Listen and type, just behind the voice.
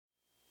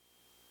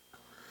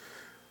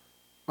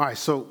All right,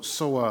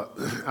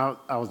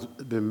 I was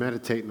been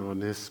meditating on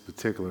this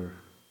particular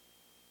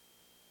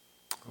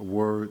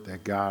word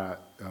that God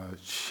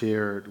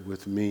shared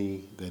with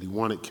me that He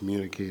wanted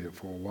communicated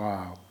for a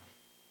while,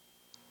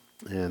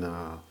 and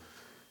I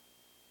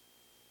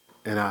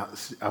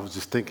was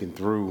just thinking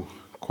through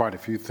quite a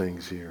few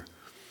things here,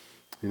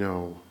 you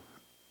know,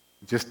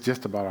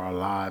 just about our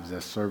lives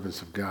as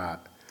servants of God.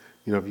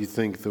 You know, if you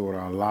think through it,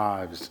 our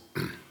lives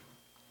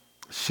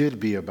should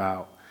be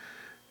about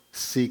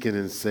seeking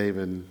and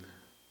saving.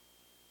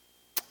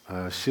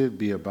 Should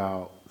be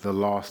about the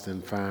lost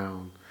and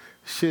found,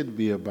 should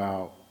be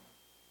about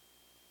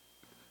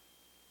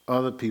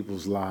other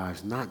people's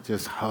lives, not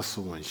just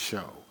hustle and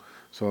show.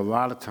 So a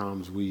lot of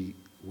times we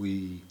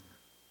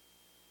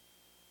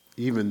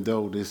even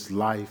though this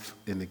life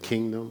in the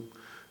kingdom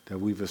that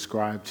we've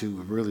ascribed to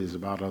really is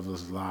about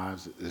others'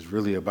 lives, is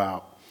really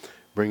about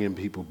bringing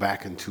people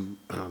back into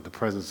the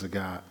presence of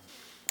God.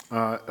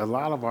 A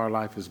lot of our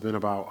life has been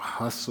about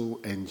hustle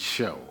and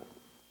show.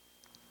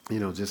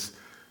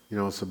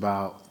 It's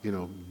about,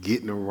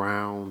 getting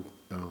around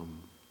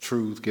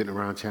truth, getting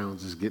around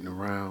challenges, getting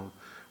around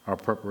our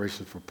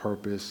preparation for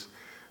purpose.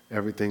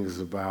 Everything is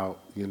about,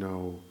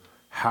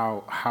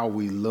 how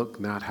we look,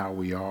 not how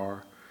we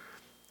are.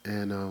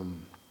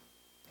 And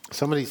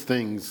some of these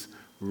things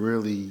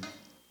really,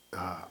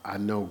 I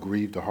know,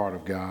 grieve the heart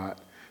of God.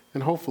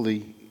 And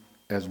hopefully,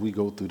 as we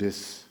go through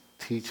this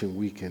teaching,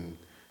 we can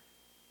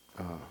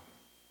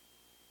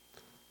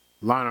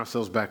line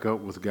ourselves back up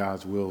with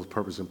God's will,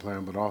 purpose, and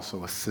plan, but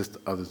also assist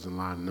others in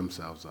lining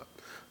themselves up.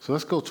 So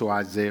let's go to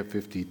Isaiah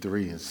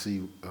 53 and see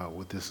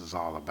what this is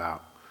all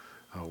about,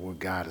 what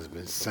God has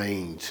been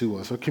saying to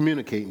us or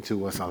communicating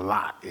to us a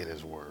lot in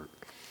His Word.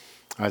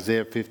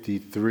 Isaiah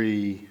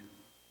 53,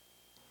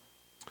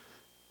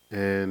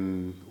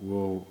 and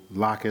we'll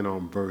lock in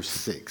on verse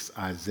 6.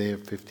 Isaiah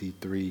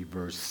 53,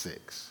 verse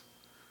 6.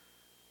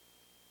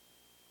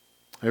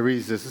 It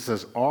reads this. It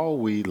says, "All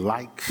we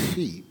like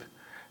sheep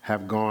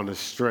have gone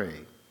astray.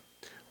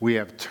 We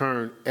have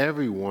turned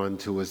everyone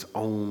to his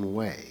own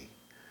way.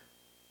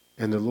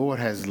 And the Lord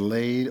has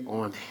laid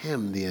on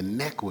him the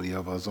iniquity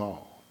of us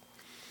all."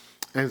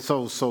 And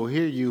so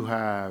here you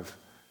have,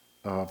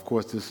 of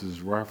course, this is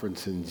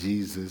referencing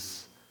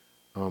Jesus.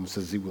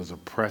 Says he was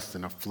oppressed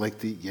and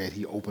afflicted, yet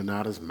he opened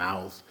not his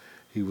mouth.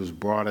 He was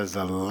brought as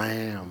a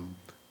lamb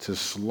to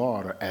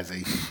slaughter, as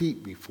a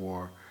sheep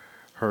before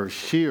her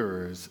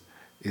shearers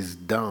is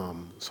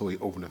dumb, so he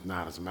openeth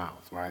not his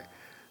mouth, right?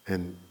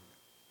 And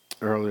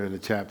earlier in the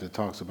chapter, it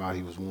talks about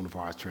he was wounded for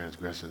our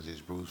transgressions, he was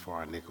bruised for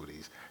our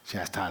iniquities.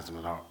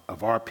 Chastisement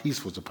of our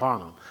peace was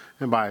upon him,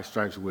 and by his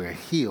stripes we are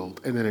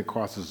healed. And then it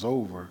crosses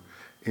over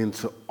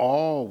into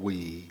all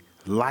we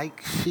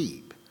like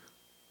sheep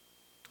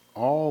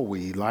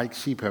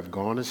have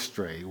gone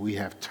astray. We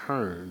have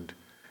turned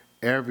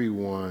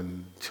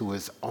everyone to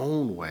his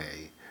own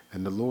way,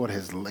 and the Lord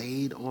has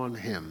laid on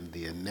him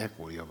the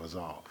iniquity of us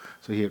all.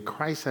 So here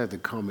Christ had to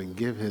come and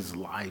give his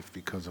life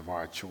because of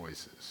our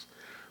choices,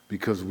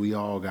 because we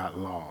all got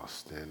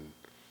lost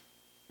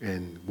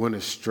and went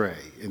astray.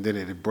 And then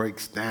it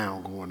breaks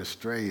down. Going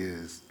astray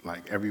is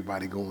like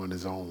everybody going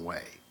his own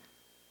way,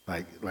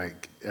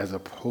 like as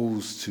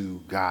opposed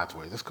to God's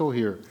way. Let's go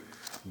here,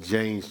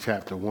 James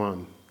chapter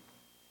 1,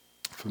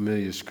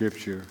 familiar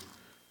scripture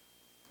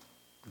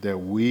that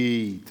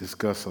we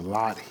discuss a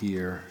lot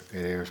here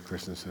at Ayers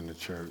Christensen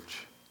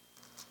Church.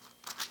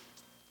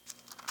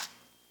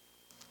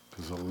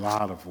 Because a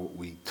lot of what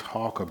we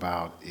talk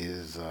about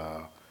is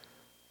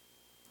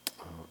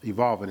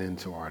evolving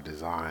into our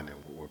design and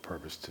what we're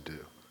purposed to do.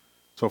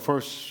 So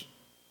first,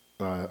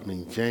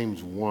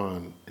 James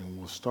 1, and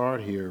we'll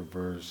start here,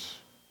 verse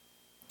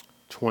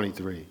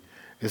 23.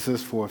 It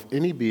says, "For if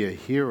any be a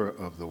hearer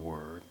of the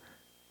word,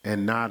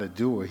 and not a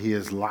doer, he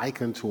is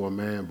like unto a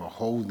man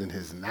beholding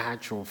his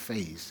natural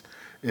face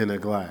in a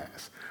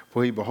glass.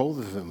 For he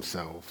beholdeth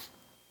himself,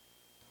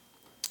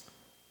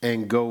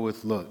 and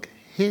goeth, look,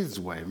 his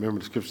way." Remember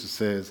the scripture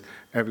says,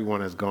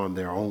 everyone has gone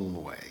their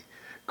own way.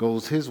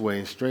 "Goes his way,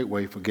 and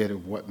straightway forgetteth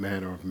what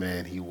manner of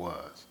man he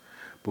was.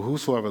 But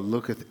whosoever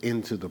looketh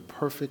into the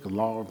perfect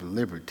law of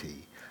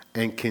liberty,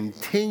 and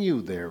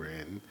continue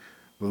therein,"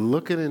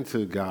 looking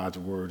into God's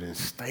word and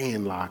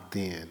staying locked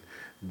in,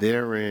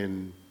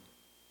 therein,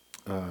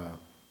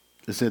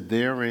 it said,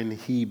 "Therein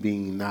he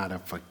being not a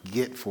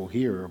forgetful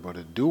hearer, but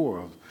a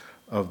doer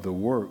of the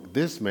work,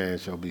 this man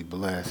shall be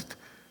blessed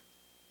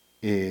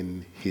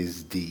in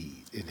his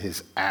deed," in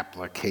his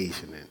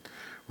application.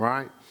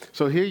 Right?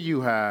 So here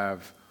you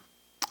have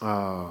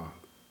a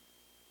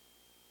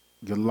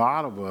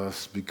lot of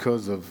us,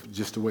 because of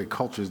just the way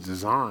culture is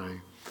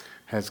designed,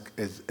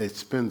 it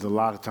spends a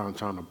lot of time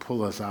trying to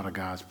pull us out of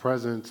God's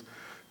presence,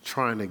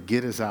 trying to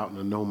get us out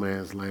into no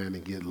man's land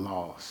and get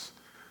lost.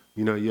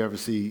 You ever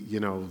see,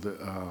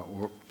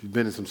 or you've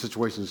been in some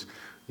situations,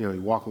 you're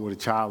walking with a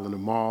child in the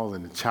mall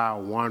and the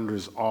child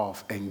wanders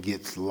off and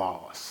gets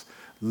lost,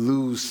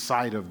 lose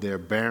sight of their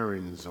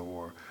bearings,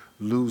 or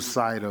lose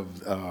sight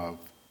of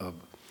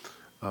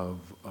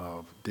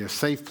their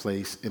safe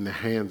place in the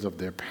hands of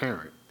their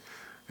parent.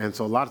 And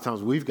so a lot of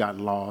times we've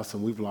gotten lost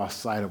and we've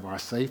lost sight of our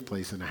safe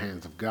place in the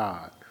hands of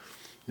God.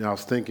 You know, I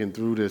was thinking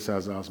through this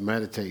as I was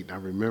meditating. I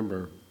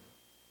remember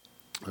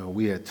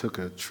we had took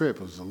a trip.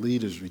 It was a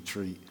leaders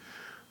retreat.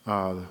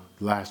 The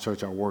last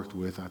church I worked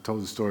with. I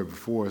told the story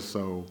before,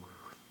 so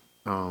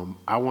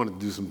I wanted to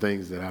do some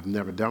things that I've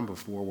never done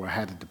before where I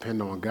had to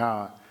depend on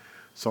God.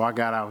 So I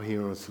got out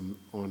here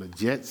on a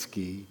jet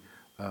ski.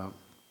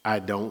 I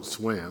don't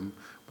swim,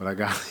 but I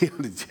got here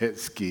on a jet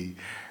ski.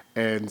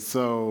 And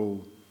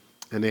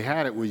they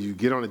had it where you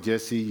get on a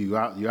jet ski, you're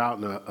out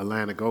in the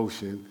Atlantic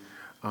Ocean,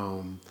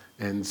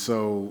 and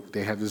so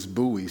they have this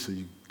buoy, so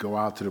you go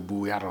out to the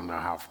buoy. I don't know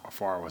how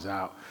far I was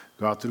out.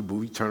 Go out to the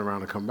buoy, turn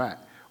around and come back.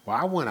 Well,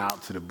 I went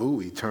out to the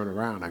buoy, turned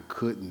around, I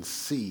couldn't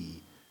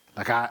see.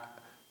 I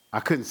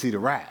couldn't see the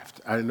raft.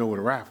 I didn't know where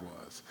the raft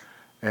was.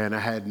 And I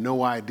had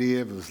no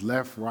idea if it was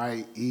left,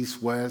 right,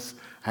 east, west.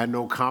 I had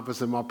no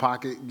compass in my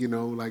pocket,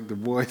 like the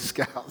Boy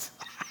Scouts.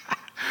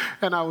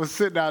 And I was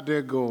sitting out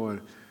there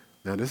going,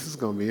 now this is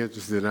going to be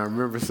interesting. And I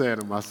remember saying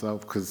to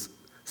myself, because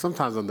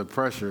sometimes under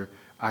pressure,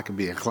 I can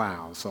be a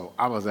clown. So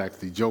I was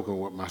actually joking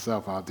with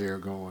myself out there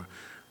going,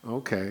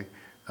 okay,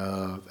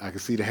 I can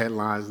see the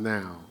headlines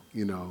now,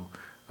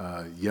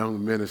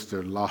 young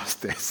minister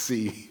lost at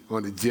sea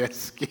on a jet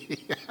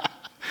ski.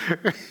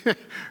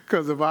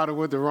 Because if I'd have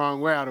went the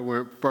wrong way, I'd have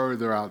went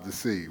further out to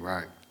sea,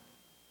 right?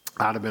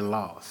 I'd have been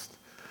lost,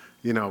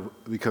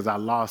 because I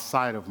lost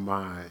sight of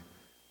my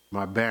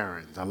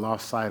bearings. I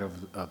lost sight of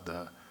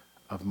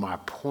my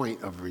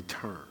point of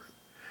return.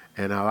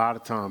 And a lot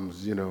of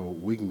times,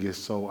 we can get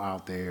so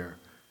out there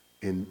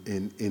in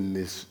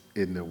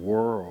the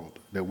world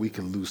that we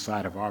can lose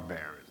sight of our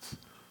bearings.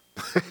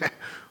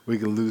 We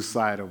can lose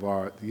sight of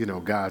our,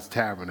 God's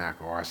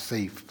tabernacle, our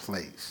safe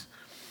place,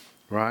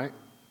 right?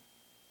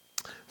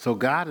 So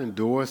God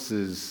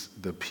endorses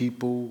the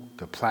people,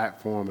 the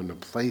platform, and the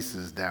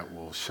places that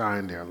will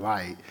shine their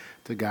light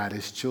to guide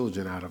his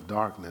children out of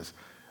darkness,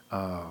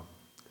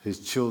 his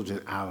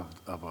children out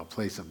of a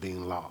place of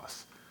being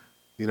lost.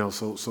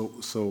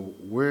 So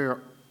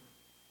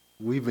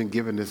we've been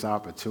given this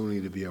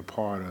opportunity to be a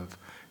part of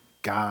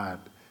God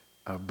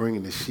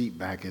bringing the sheep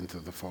back into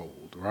the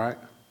fold, right?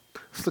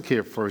 Let's look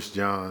here, 1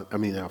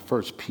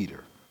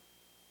 Peter.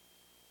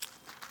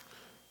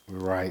 We're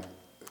right.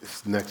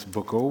 This next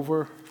book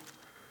over,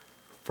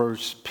 1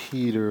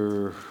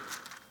 Peter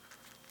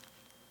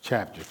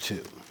chapter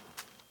 2.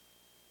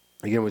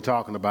 Again, we're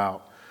talking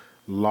about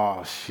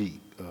lost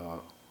sheep.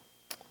 We're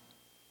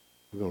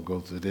going to go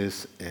through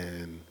this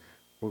and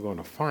we're going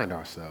to find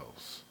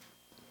ourselves.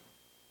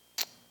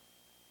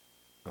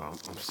 Oh,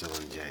 I'm still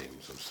in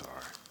James. I'm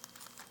sorry.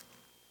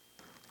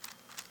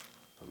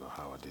 I don't know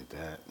how I did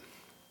that.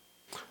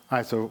 All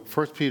right, so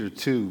 1 Peter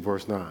 2,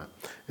 verse 9.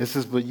 It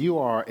says, but you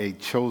are a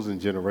chosen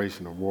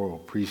generation, a royal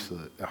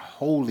priesthood, a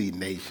holy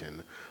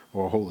nation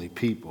or a holy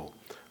people,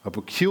 a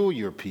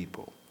peculiar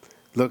people.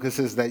 Look, it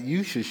says that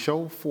you should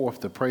show forth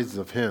the praises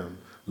of him,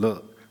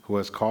 look, who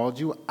has called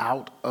you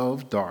out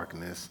of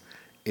darkness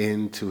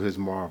into his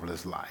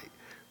marvelous light.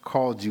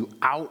 Called you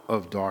out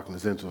of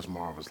darkness into his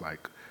marvelous light.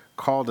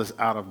 Called us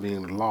out of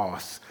being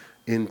lost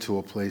into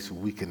a place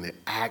where we can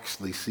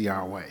actually see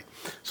our way.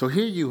 So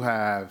here you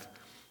have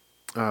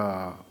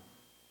a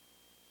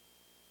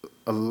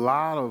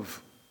lot of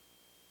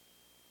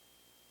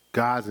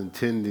God's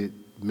intended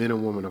men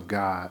and women of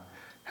God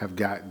have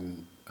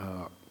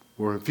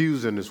were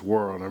infused in this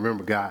world. I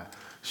remember God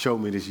showed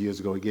me this years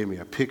ago. He gave me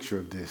a picture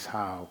of this,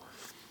 how,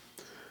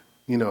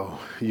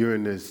 you're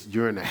in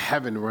the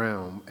heaven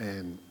realm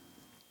and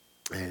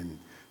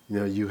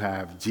you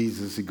have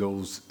Jesus. He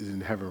goes in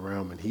the heaven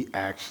realm and he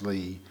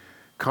actually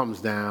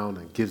comes down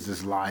and gives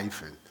his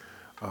life and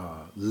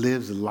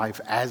lives life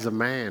as a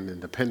man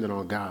and dependent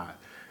on God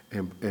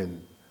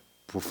and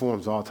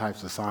performs all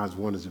types of signs,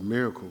 wonders, and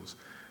miracles.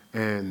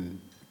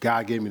 And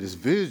God gave me this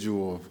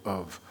visual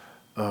of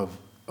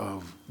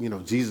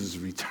Jesus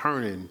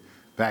returning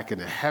back in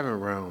the heaven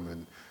realm,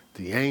 and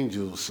the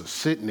angels are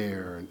sitting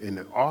there in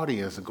the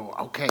audience and go,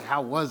 okay,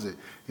 how was it?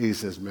 He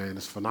says, man,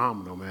 it's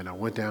phenomenal, man. I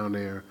went down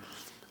there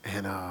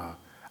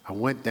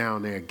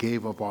and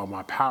gave up all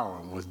my power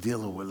and was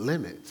dealing with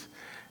limits.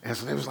 And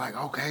so they was like,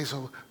 okay,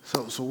 so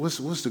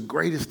what's the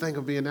greatest thing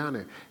of being down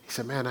there? He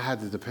said, man, I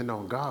had to depend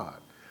on God.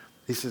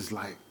 He says,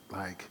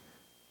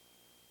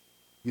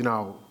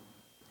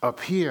 up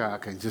here I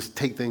could just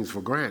take things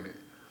for granted.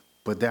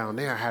 But down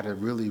there I had to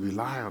really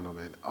rely on him.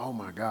 And oh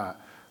my God,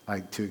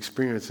 to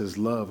experience his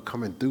love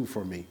coming through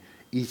for me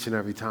each and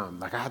every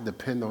time. I had to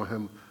depend on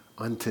him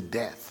unto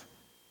death.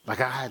 I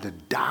had to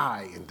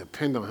die and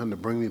depend on him to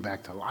bring me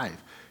back to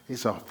life.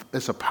 It's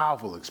a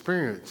powerful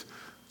experience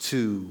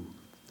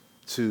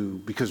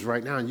because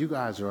right now you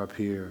guys are up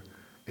here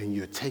and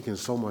you're taking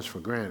so much for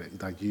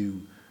granted.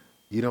 You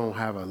don't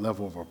have a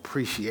level of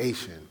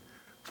appreciation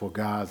for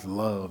God's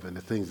love and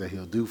the things that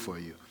he'll do for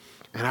you.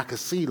 And I could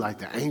see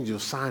the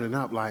angels signing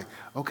up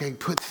okay,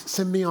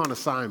 send me on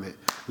assignment.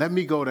 Let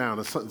me go down.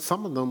 And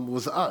some of them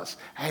was us.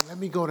 Hey, let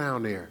me go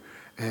down there.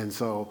 And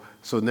so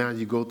now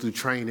you go through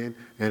training,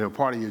 and a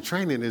part of your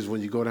training is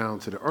when you go down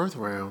to the earth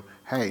realm,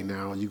 hey,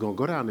 now you're going to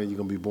go down there, you're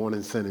going to be born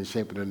in sin and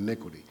shaped in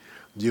iniquity.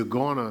 You're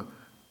going to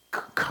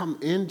come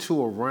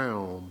into a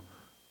realm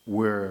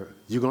where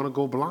you're going to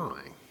go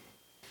blind.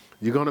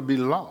 You're going to be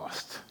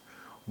lost.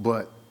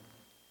 But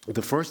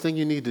the first thing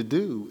you need to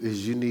do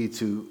is you need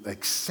to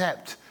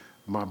accept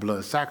my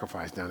blood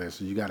sacrifice down there.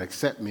 So you got to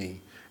accept me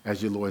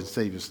as your Lord and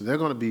Savior. So they're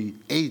going to be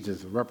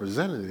agents and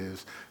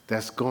representatives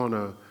that's going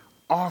to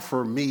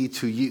offer me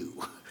to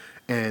you.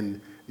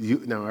 And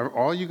now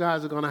all you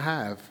guys are going to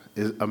have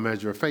is a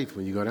measure of faith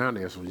when you go down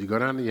there. So when you go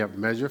down there, you have a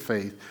measure of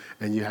faith,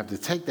 and you have to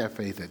take that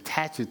faith,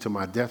 attach it to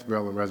my death,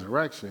 burial, and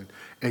resurrection,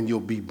 and you'll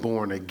be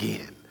born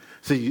again.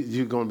 So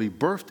you're going to be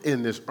birthed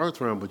in this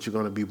earth realm, but you're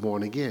going to be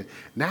born again.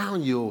 Now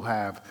you'll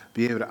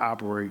be able to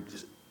operate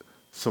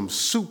some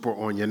super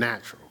on your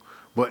natural.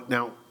 But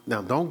now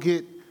don't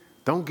get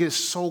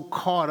so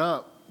caught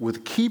up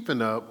with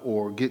keeping up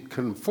or get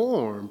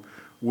conformed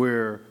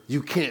where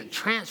you can't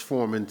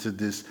transform into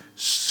this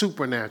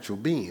supernatural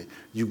being.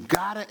 You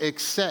got to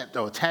accept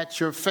or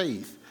attach your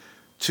faith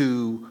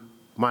to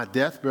my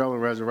death, burial,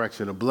 and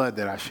resurrection, the blood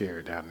that I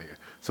shared down there.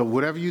 So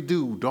whatever you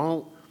do,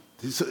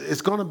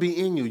 it's going to be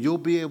in you. You'll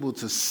be able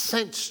to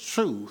sense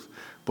truth,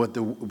 but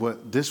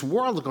this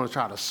world is going to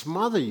try to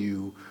smother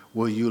you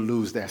where you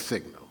lose that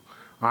signal.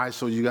 All right,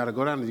 so you got to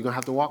go down there. You're going to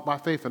have to walk by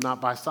faith and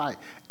not by sight.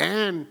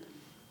 And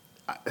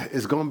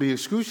it's going to be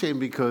excruciating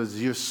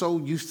because you're so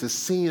used to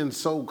seeing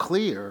so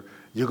clear,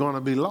 you're going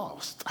to be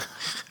lost.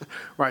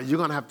 Right? You're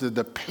going to have to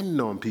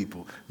depend on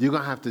people. You're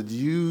going to have to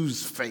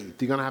use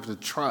faith. You're going to have to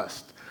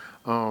trust.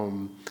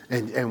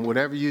 And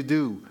whatever you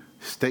do,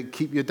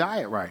 keep your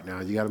diet right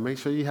now. You got to make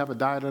sure you have a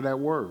diet of that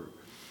word.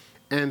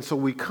 And so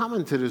we come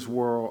into this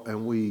world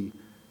and we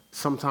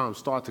sometimes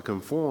start to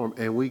conform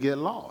and we get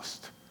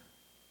lost.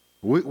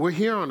 We're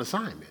here on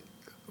assignment.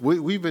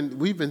 We've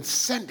been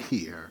sent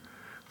here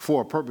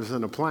for a purpose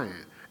and a plan.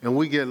 And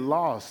we get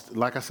lost.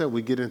 Like I said,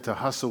 we get into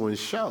hustle and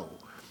show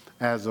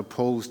as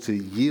opposed to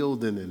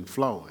yielding and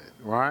flowing,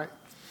 right?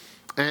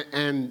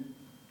 And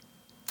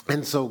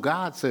so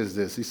God says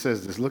this. He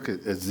says this. Look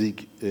at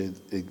Ezekiel.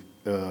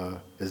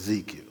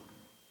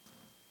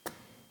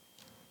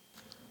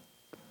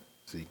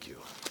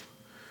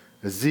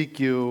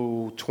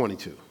 Ezekiel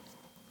 22.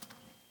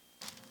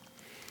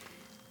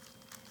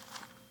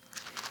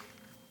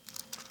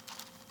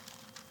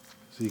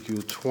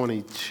 Ezekiel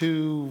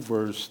 22,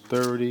 verse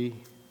 30.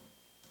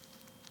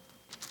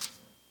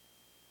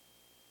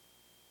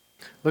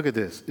 Look at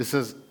this. It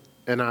says,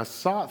 "And I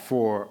sought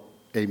for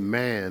a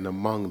man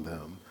among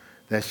them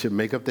that should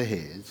make up the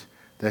hedge,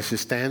 that should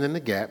stand in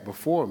the gap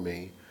before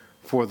me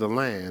for the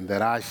land,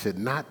 that I should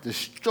not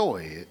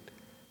destroy it,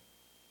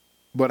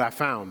 but I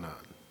found none."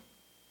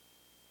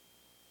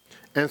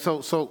 And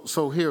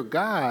so here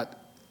God,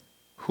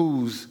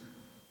 who's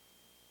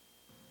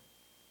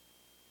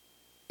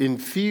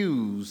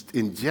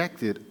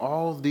injected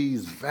all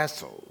these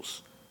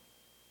vessels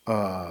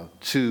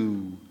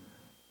to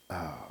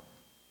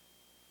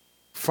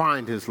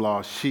find his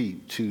lost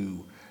sheep,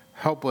 to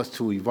help us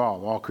to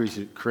evolve. All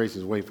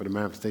creations wait for the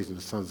manifestation of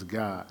the sons of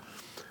God.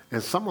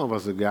 And some of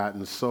us have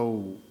gotten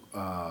so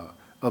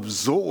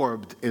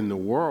absorbed in the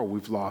world,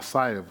 we've lost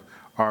sight of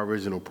our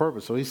original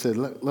purpose. So he said,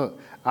 look,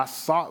 I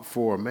sought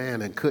for a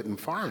man and couldn't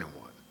find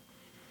one,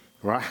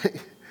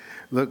 right?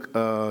 Look,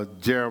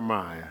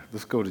 Jeremiah.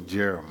 Let's go to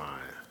Jeremiah.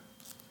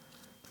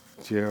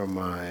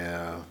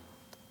 Jeremiah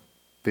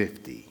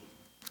 50.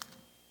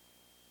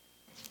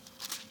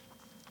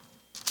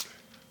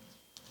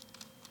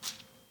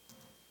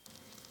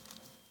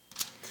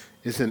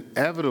 It's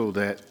inevitable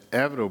that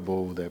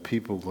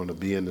people are going to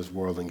be in this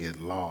world and get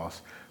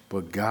lost,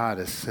 but God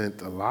has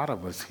sent a lot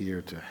of us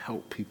here to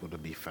help people to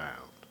be found.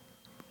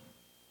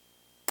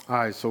 All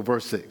right, so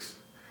verse 6.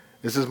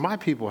 It says, "My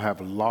people have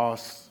been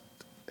lost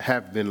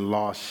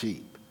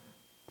sheep."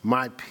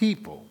 My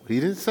people. He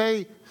didn't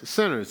say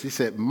sinners. He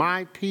said,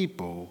 my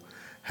people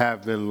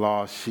have been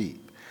lost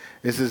sheep.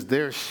 It says,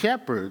 "Their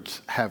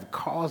shepherds have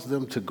caused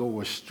them to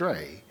go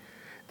astray.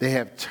 They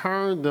have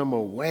turned them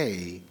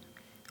away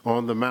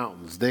on the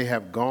mountains. They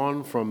have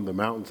gone from the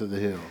mountain to the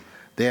hill.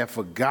 They have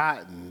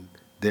forgotten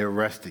their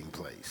resting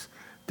place."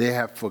 They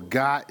have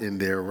forgotten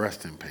their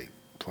resting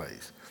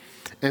place.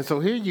 And so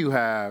here you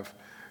have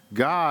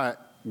God.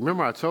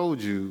 Remember I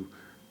told you,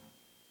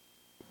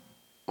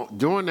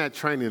 during that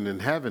training in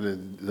heaven,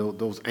 and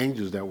those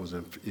angels that was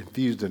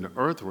infused in the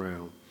earth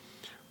realm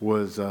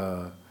was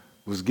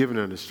given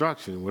an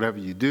instruction. Whatever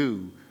you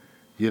do,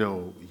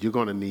 you're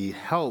going to need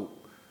help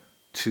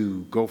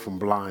to go from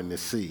blind to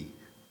see,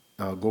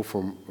 go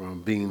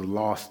from being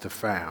lost to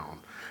found.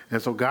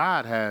 And so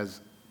God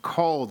has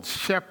called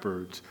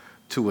shepherds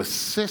to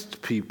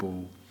assist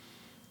people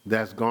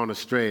that's gone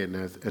astray and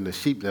the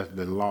sheep that's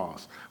been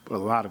lost. But a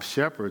lot of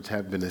shepherds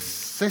have been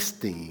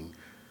assisting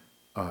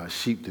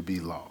sheep to be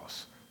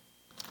lost.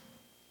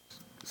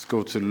 Let's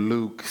go to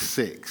Luke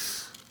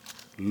 6.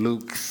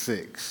 Luke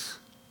 6.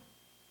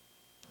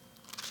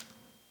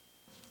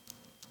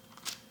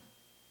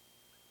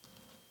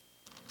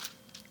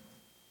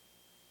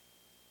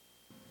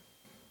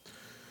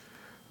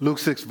 Luke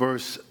 6,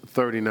 verse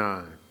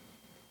 39.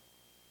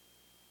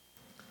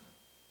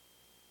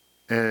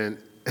 And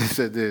it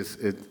said this,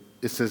 it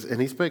says,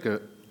 and he spake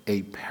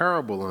a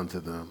parable unto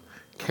them.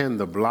 Can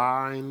the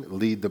blind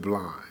lead the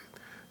blind?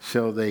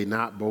 Shall they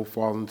not both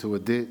fall into a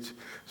ditch?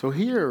 So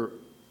here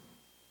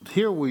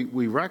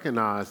we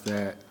recognize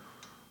that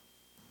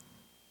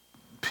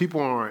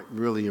people aren't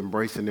really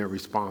embracing their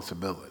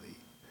responsibility,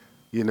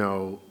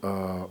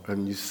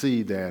 and you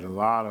see that a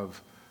lot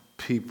of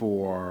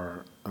people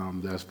are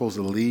that are supposed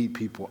to lead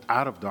people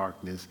out of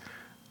darkness.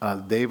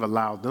 They've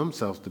allowed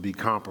themselves to be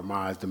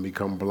compromised and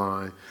become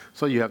blind.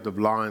 So you have the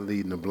blind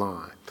leading the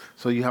blind.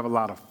 So you have a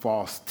lot of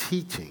false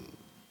teaching,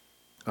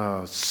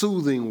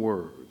 soothing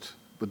words.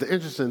 But the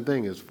interesting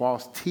thing is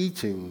false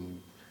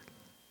teachings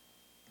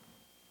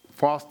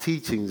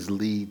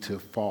lead to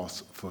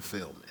false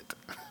fulfillment,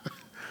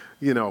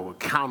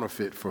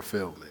 counterfeit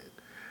fulfillment.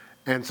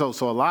 And so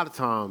a lot of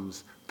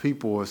times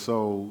people are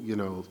so,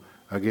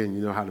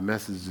 again, how the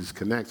messages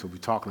connect. So we're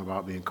talking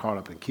about being caught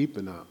up and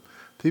keeping up.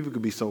 People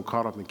could be so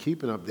caught up in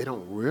keeping up, they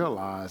don't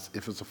realize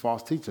if it's a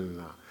false teaching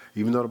or not.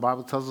 Even though the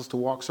Bible tells us to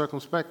walk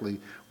circumspectly,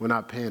 we're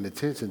not paying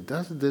attention.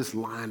 Doesn't this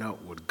line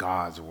up with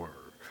God's word?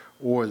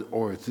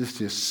 Or is this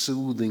just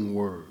soothing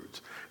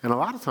words? And a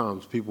lot of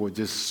times people are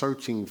just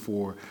searching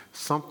for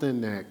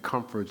something that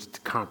comforts the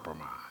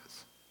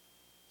compromise.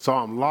 So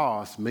I'm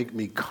lost, make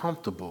me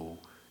comfortable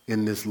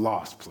in this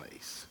lost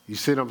place. You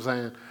see what I'm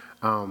saying?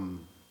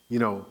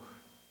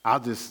 I'll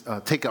just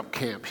take up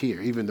camp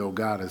here, even though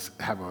God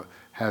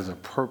has a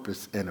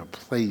purpose and a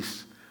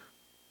place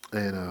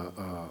and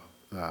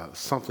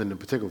something in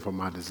particular for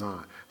my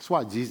design. That's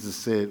why Jesus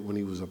said when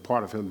he was a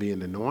part of him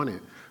being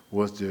anointed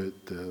was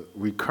the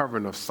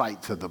recovering of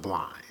sight to the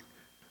blind.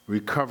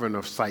 Recovering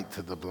of sight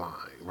to the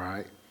blind,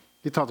 right?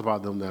 He talked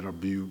about them that are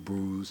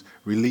bruised,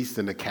 released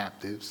in the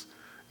captives.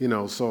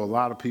 So a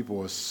lot of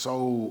people are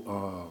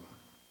so,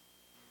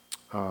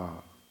 a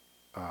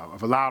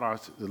lot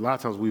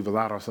of times we've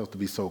allowed ourselves to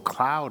be so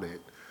clouded,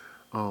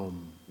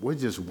 we're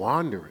just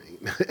wandering.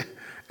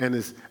 and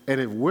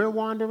if we're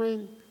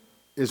wandering,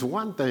 it's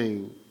one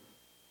thing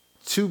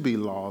to be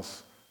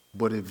lost,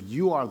 but if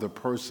you are the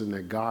person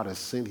that God has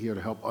sent here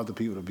to help other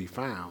people to be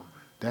found,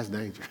 that's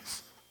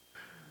dangerous.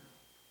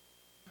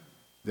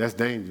 That's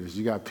dangerous.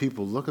 You got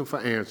people looking for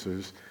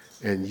answers,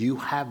 and you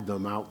have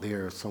them out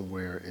there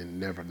somewhere in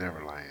Never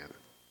Land,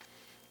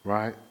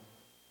 right?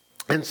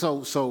 And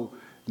so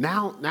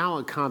now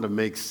it kind of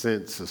makes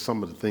sense of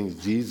some of the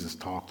things Jesus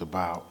talked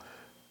about.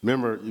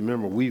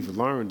 Remember, we've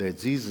learned that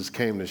Jesus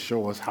came to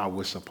show us how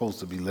we're supposed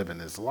to be living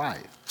this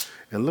life.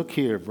 And look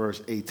here at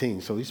verse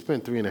 18. So he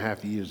spent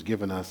 3.5 years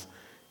giving us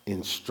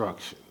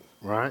instruction,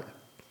 right?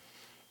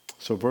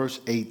 So verse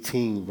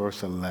 18,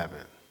 verse 11.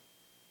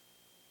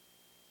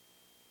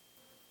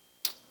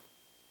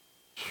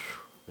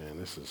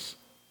 Man,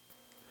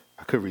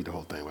 I could read the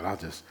whole thing, but I'll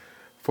just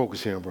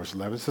focus here on verse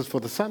 11. It says,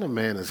 for the Son of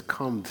Man has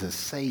come to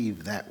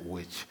save that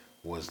which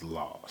was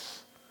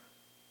lost,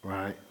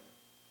 right?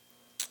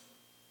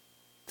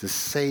 To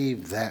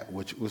save that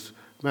which was,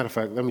 matter of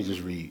fact, let me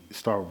just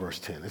start with verse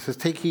 10. It says,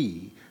 take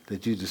heed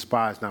that you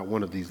despise not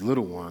one of these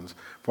little ones,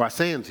 for I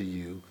say unto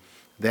you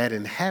that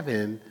in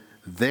heaven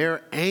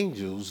their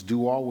angels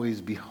do always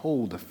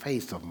behold the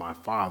face of my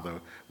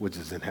Father which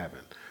is in heaven.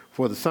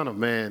 For the Son of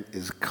Man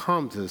is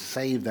come to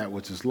save that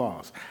which is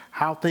lost.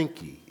 How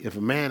think ye, if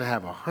a man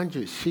have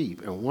 100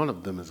 sheep and one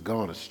of them is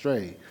gone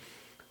astray,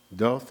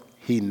 doth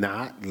he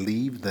not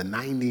leave the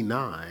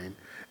 99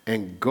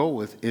 and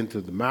goeth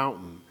into the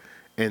mountain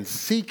and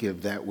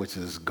seeketh that which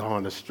is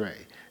gone astray?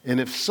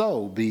 And if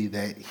so be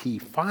that he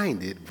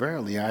find it,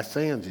 verily I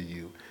say unto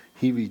you,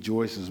 he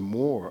rejoices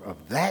more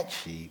of that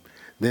sheep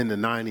than the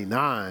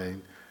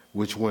 99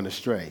 which went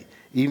astray.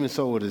 Even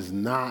so it is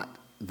not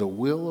the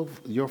will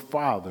of your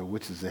Father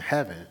which is in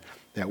heaven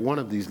that one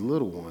of these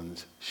little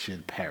ones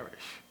should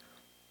perish.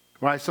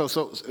 Right?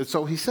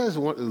 So he says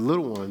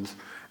little ones,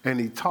 and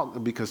he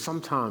talked because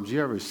sometimes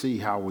you ever see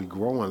how we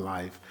grow in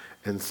life,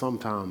 and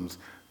sometimes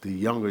the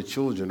younger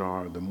children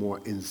are the more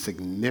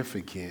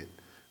insignificant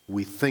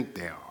we think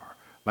they are.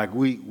 Like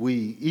we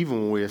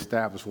even when we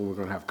establish when we're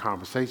going to have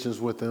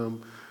conversations with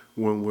them,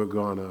 when we're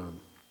going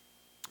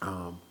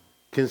to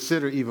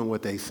consider even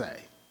what they say.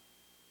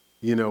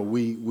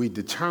 We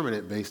determine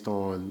it based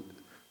on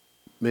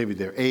maybe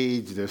their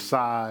age, their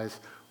size,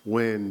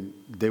 when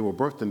they were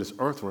birthed in this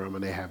earth realm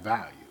and they have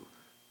value.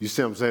 You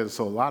see what I'm saying?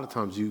 So a lot of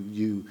times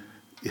you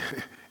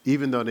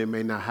even though they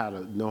may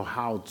not know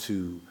how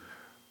to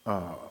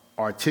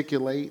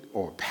articulate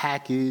or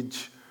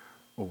package,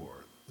 or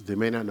they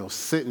may not know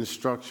sentence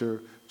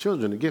structure,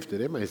 children are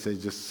gifted. They may say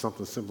just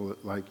something simple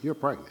like, you're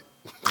pregnant.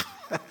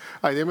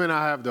 Like they may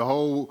not have the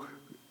whole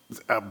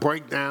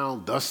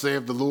breakdown, thus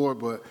saith the Lord,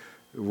 but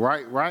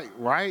right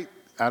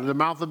out of the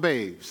mouth of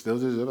babes, they'll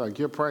just like,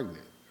 you're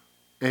pregnant.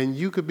 And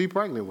you could be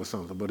pregnant with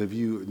something, but if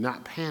you're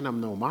not paying them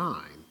no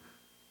mind,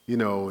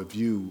 if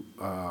you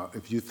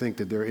think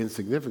that they're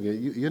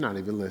insignificant, you're not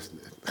even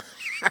listening.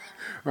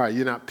 Right?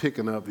 You're not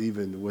picking up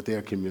even what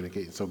they're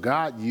communicating. So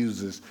God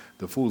uses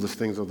the foolish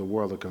things of the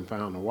world to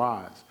confound the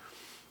wise.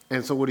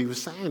 And so what he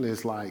was saying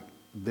is like,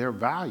 they're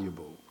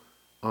valuable.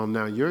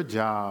 Now your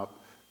job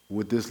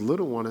with this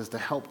little one is to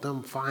help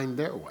them find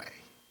their way.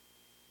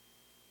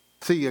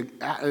 See,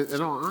 in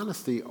all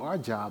honesty, our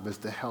job is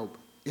to help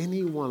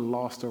anyone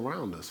lost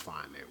around us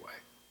find their way.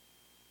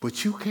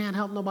 But you can't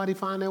help nobody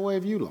find their way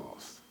if you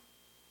lost.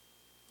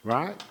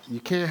 Right?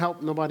 You can't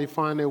help nobody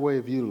find their way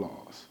if you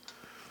lost.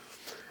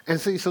 And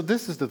see, so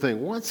this is the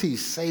thing. Once he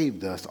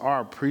saved us,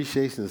 our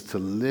appreciation is to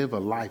live a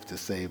life to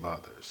save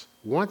others.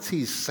 Once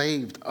he's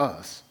saved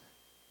us,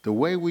 the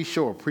way we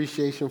show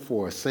appreciation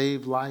for a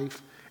saved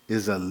life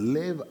is to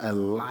live a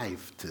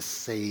life to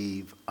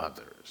save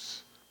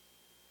others.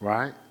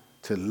 Right?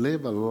 To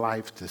live a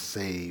life to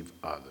save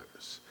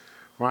others.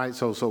 Right?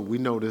 So we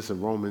know this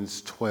in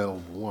Romans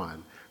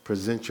 12:1.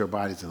 Present your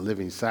bodies a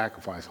living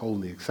sacrifice,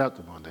 wholly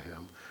acceptable unto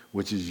him,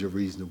 which is your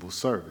reasonable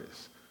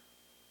service.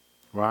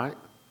 Right?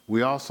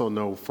 We also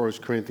know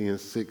 1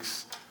 Corinthians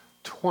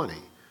 6:20.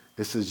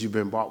 It says you've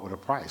been bought with a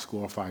price.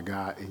 Glorify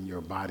God in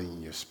your body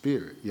and your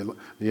spirit.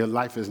 Your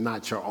life is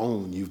not your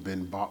own. You've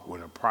been bought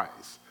with a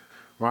price.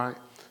 Right?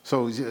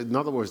 So in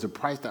other words, the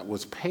price that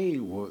was paid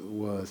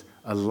was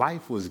a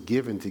life was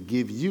given to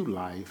give you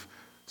life.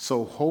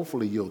 So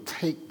hopefully you'll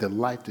take the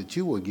life that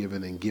you were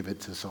given and give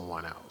it to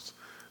someone else.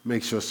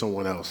 Make sure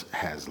someone else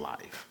has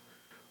life.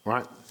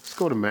 Right? Let's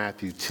go to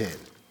Matthew 10.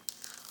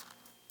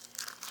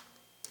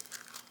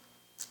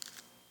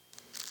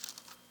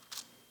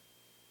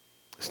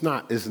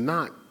 It's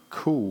not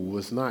cool,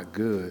 it's not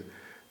good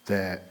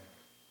that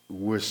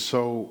we're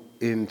so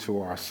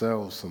into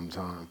ourselves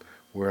sometimes,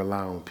 we're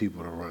allowing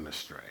people to run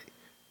astray.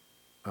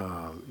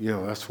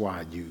 That's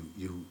why you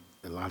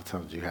a lot of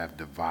times you have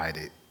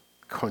divided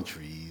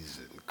countries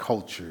and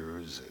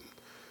cultures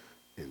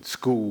and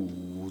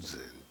schools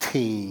and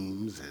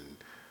teams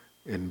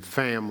and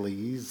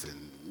families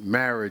and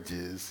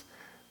marriages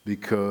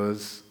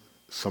because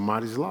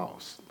somebody's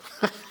lost.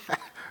 It's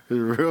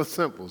real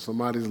simple.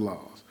 Somebody's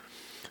lost.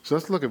 So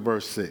let's look at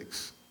verse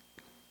 6.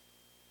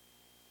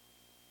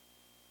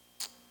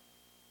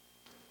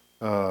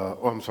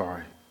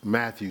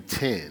 Matthew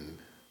 10.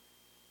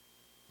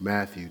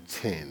 Matthew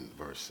 10,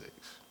 verse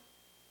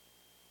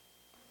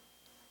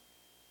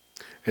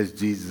 6. As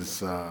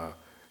Jesus,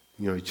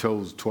 he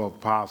chose 12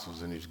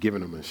 apostles and he was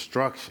giving them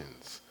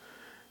instructions,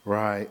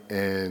 right?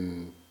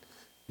 And,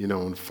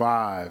 in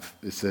 5,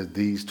 it says,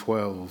 these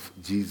 12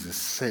 Jesus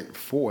sent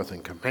forth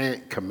and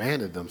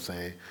commanded them,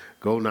 saying,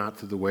 go not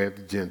to the way of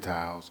the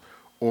Gentiles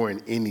or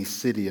in any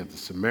city of the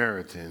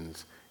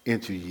Samaritans,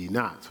 enter ye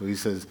not. So he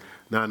says,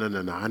 no.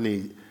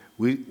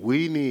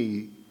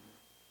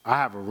 I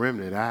have a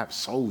remnant. I have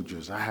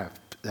soldiers. I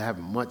have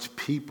much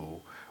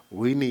people.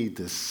 We need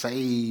to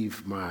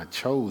save my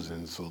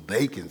chosen so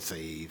they can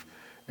save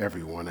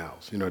everyone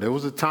else. There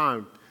was a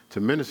time to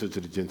minister to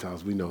the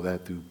Gentiles. We know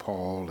that through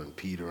Paul and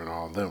Peter and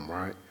all of them,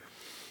 right?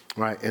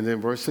 Right. And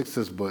then verse 6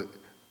 says, but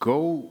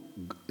go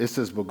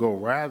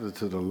rather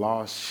to the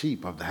lost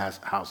sheep of the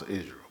house of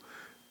Israel.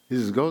 He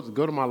says, go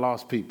to my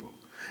lost people.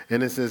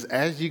 And it says,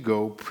 as you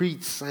go,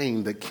 preach,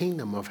 saying the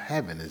kingdom of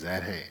heaven is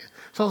at hand.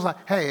 So it's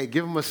like, hey,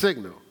 give them a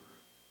signal,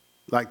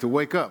 like to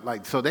wake up.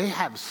 Like, so they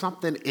have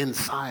something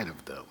inside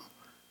of them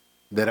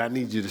that I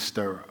need you to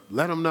stir up.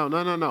 Let them know,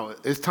 no,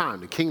 it's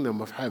time. The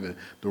kingdom of heaven,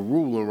 the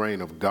rule and reign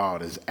of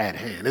God is at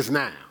hand. It's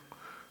now,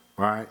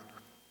 right?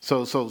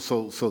 So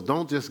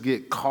don't just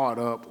get caught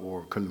up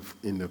or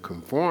in the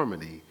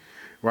conformity,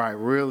 right?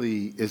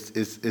 Really,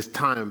 it's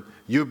time.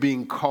 You're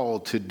being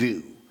called to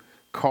do,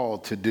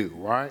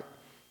 right?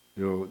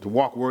 To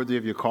walk worthy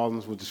of your calling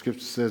is what the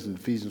scripture says in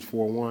Ephesians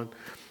 4:1.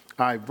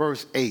 All right,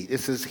 verse 8, it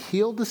says,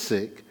 heal the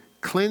sick,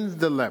 cleanse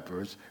the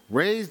lepers,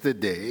 raise the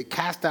dead,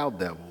 cast out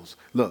devils.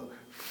 Look,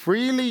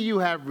 freely you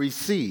have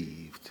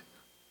received,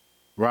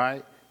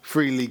 right?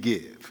 Freely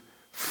give.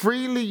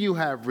 Freely you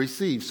have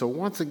received. So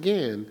once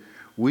again,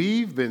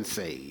 we've been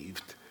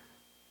saved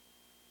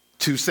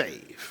to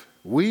save.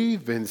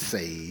 We've been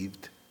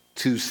saved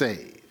to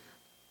save.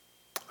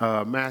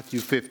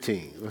 Matthew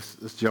 15.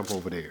 Let's jump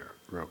over there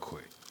real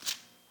quick.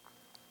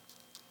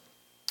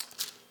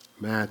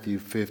 Matthew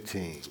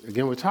 15.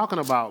 Again, we're talking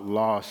about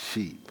lost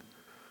sheep.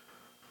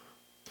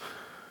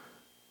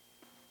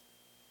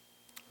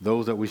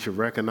 Those that we should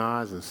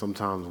recognize, and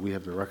sometimes we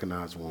have to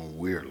recognize when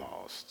we're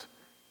lost.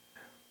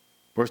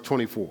 Verse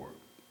 24,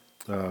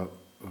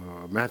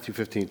 Matthew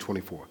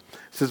 15:24. It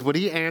says, but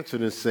he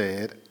answered and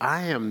said,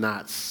 I am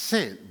not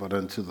sent but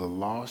unto the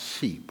lost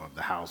sheep of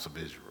the house of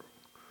Israel.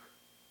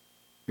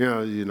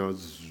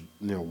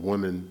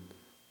 Women,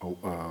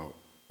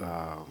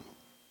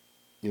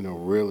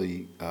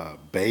 really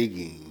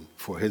begging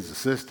for his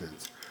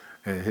assistance.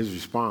 And his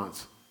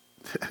response,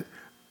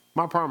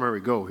 my primary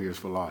goal here is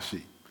for lost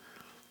sheep.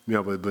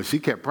 But she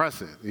kept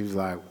pressing. He was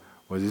like,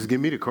 well, just give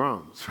me the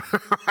crumbs.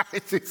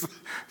 She's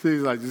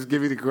like, just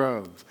give me the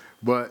crumbs.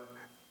 But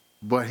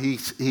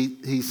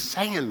he's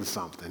saying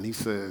something. He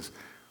says,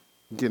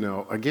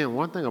 again,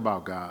 one thing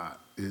about God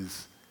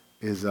is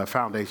a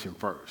foundation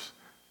first.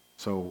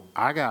 So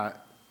I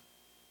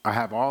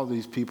have all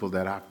these people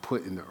that I've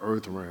put in the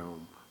earth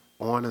realm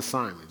on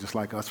assignment, just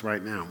like us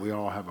right now. We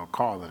all have a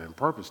calling and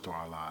purpose to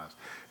our lives,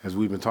 as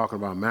we've been talking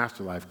about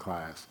Master Life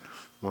class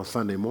on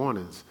Sunday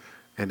mornings.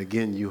 And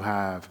again,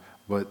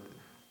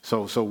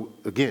 so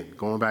again,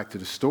 going back to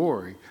the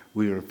story,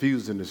 we were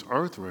infused in this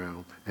earth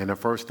realm, and our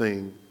first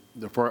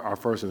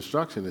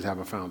instruction is have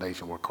a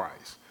foundation with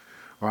Christ,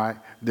 right?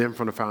 Then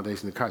from the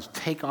foundation of Christ,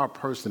 take our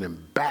person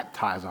and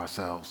baptize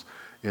ourselves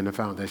in the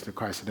foundation of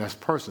Christ. So that's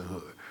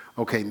personhood.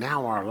 Okay,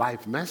 now our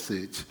life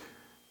message,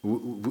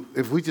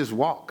 if we just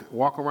walk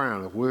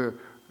around, if we're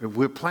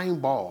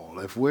playing ball,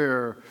 if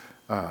we're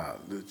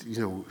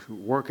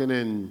working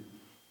in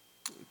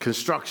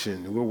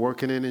construction, we're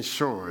working in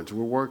insurance,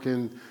 we're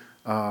working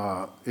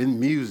in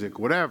music,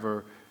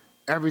 whatever,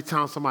 every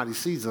time somebody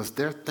sees us,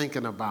 they're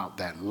thinking about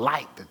that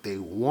light that they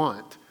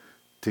want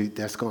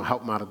that's going to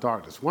help them out of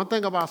darkness. One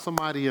thing about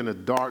somebody in a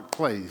dark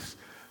place,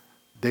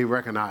 they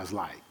recognize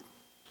light.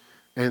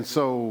 And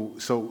so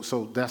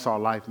that's our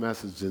life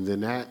message. And then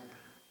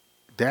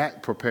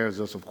that prepares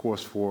us, of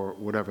course, for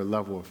whatever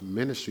level of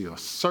ministry or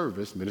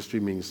service. Ministry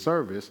means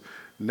service.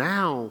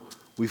 Now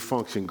we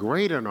function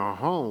great in our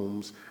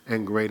homes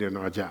and great in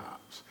our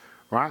jobs,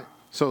 right?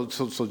 So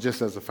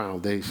just as a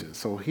foundation.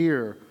 So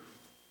here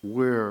we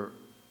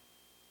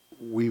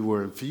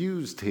were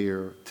infused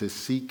here to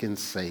seek and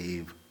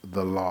save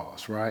the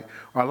lost, right?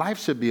 Our life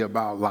should be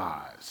about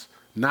lives,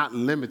 not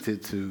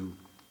limited to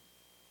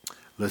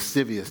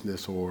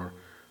lasciviousness or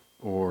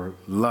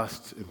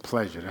lust and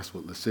pleasure. That's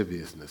what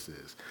lasciviousness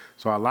is.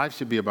 So our life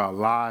should be about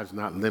lives,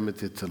 not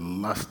limited to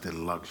lust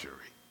and luxury.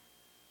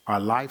 Our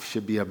life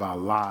should be about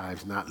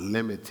lives, not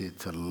limited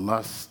to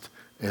lust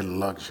and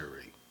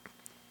luxury.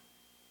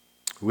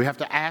 We have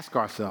to ask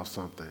ourselves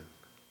something.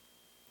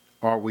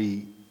 Are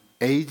we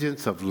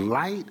agents of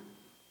light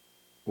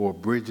or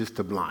bridges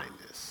to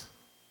blindness?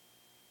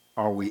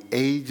 Are we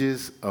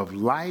agents of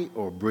light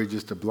or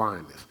bridges to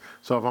blindness?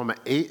 So if I'm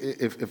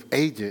agents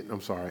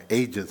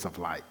of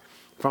light.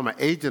 If I'm an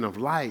agent of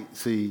light,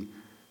 see,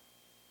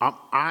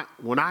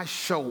 when I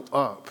show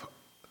up,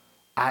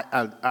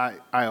 I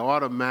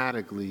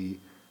automatically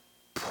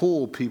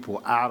pull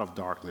people out of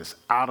darkness,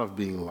 out of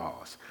being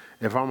lost.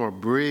 If I'm a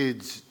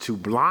bridge to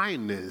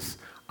blindness,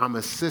 I'm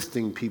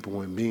assisting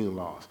people in being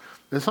lost.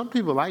 And some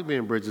people like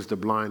being bridges to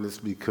blindness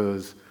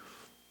because,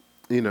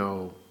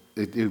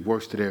 it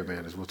works to their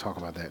advantage. We'll talk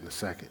about that in a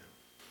second.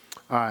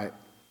 All right.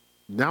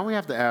 Now we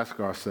have to ask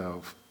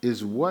ourselves,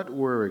 is what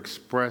we're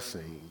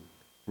expressing,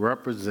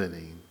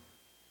 representing,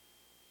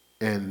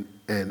 and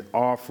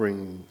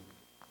offering,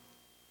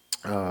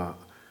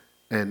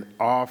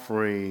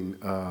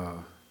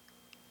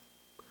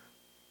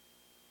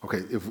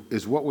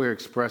 is what we're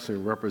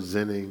expressing,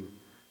 representing,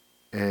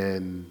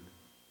 and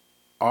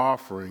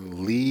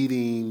offering,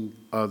 leading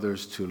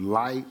others to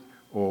light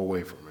or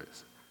away from it?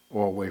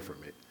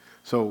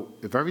 So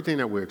if everything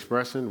that we're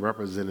expressing,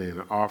 representing,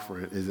 and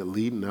offering, is it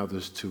leading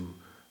others to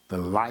the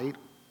light,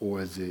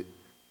 or is it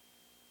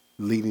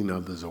leading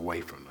others away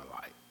from the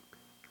light?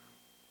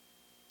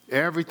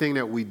 Everything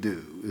that we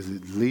do, is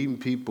it leading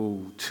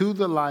people to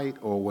the light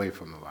or away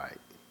from the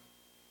light?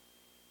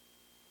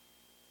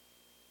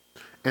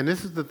 And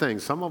this is the thing.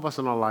 Some of us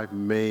in our life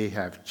may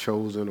have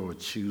chosen or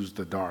choose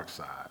the dark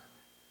side.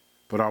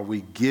 But are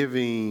we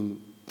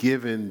giving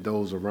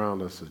those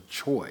around us a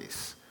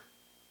choice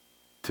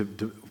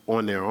to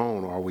on their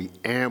own, or are we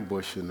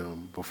ambushing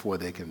them before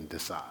they can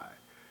decide?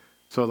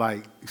 So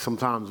like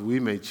sometimes we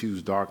may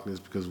choose darkness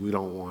because we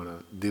don't want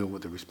to deal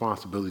with the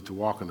responsibility to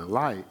walk in the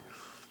light,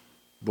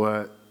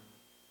 but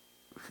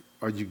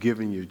are you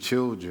giving your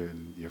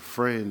children, your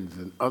friends,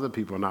 and other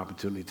people an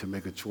opportunity to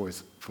make a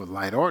choice for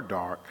light or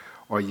dark?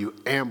 Or are you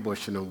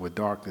ambushing them with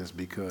darkness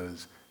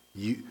because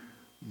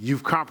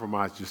you've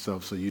compromised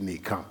yourself, so you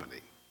need company?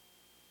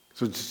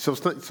 So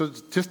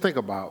just think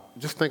about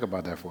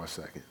that for a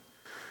second.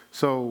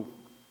 So,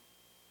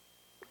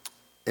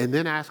 and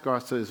then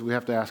we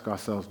have to ask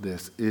ourselves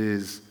this: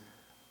 is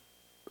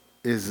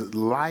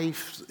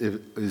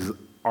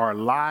our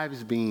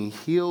lives being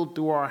healed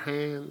through our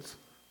hands,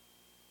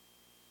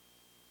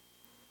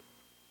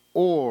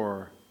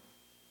 or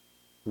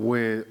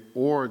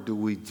do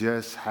we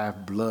just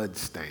have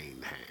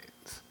blood-stained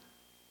hands?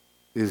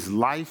 Is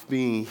life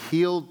being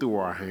healed through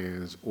our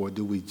hands, or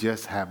do we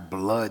just have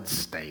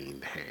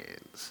blood-stained hands?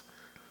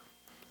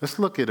 Let's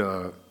look at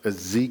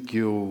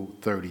Ezekiel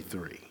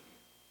 33.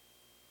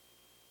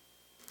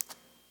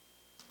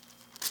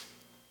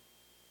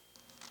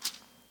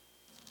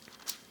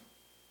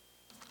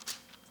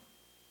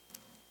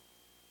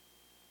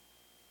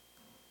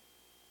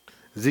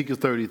 Ezekiel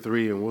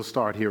 33, and we'll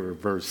start here at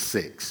verse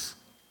 6.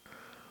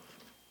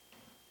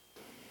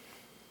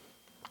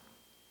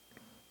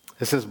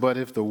 It says, "But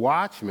if the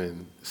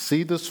watchmen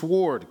see the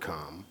sword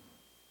come,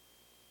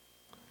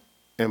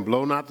 and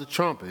blow not the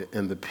trumpet,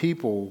 and the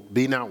people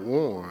be not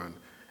warned,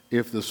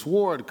 if the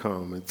sword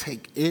come and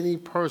take any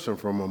person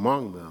from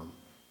among them,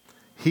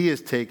 he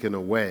is taken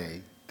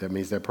away." That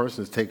means that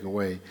person is taken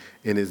away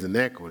in his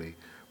iniquity.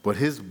 but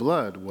his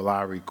blood will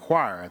I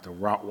require at the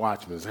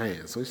watchman's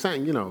hand. So he's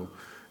saying,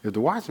 if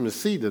the watchman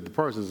see that the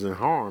person's in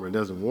harm and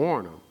doesn't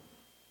warn them,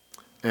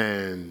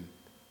 and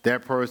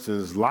that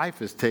person's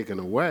life is taken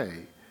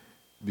away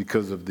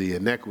because of the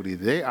inequity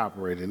they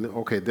operate in,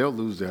 okay, they'll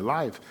lose their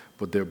life,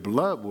 but their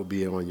blood will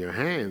be on your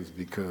hands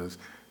because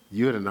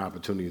you had an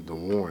opportunity to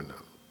warn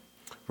them.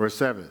 Verse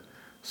 7,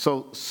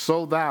 so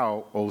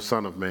thou, O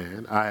son of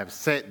man, I have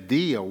set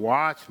thee a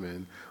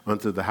watchman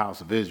unto the house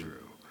of Israel.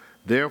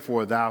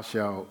 Therefore thou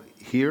shalt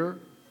hear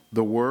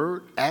the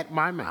word at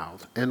my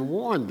mouth and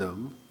warn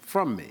them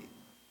from me.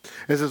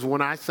 It says,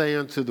 when I say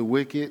unto the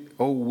wicked,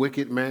 O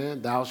wicked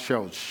man, thou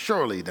shalt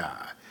surely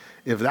die.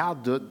 If thou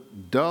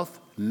doth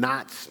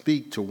not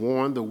speak to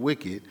warn the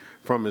wicked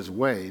from his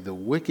way, the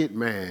wicked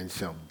man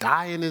shall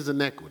die in his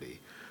iniquity,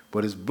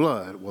 but his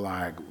blood will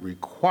I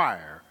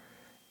require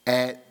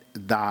at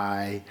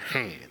thy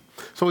hand.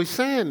 So he's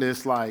saying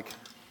this like,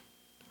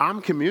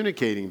 I'm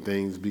communicating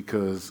things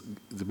because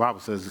the Bible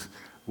says,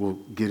 we'll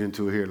get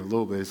into it here in a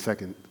little bit,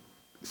 Second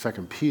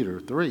Peter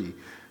 3,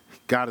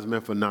 God is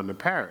meant for none to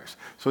perish.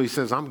 So he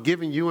says, I'm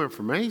giving you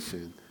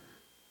information,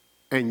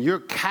 and you're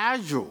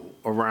casual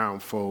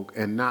around folk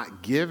and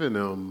not giving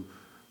them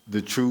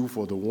the truth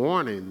or the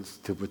warnings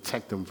to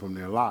protect them from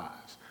their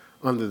lives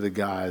under the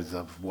guise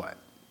of what?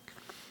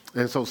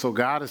 And so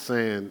God is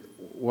saying,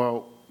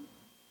 well,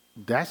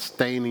 that's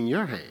staining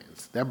your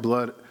hands. That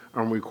blood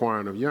I'm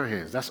requiring of your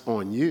hands. That's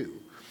on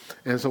you.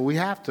 And so we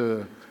have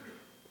to,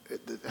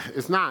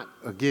 it's not,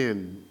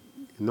 again,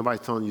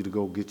 nobody's telling you to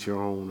go get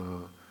your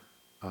own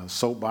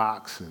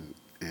soapbox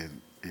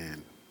and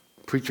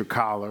preacher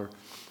collar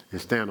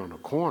and stand on a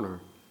corner.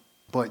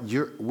 But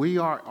we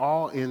are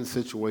all in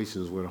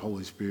situations where the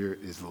Holy Spirit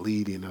is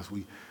leading us.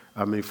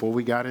 Before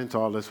we got into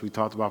all this, we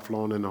talked about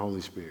flowing in the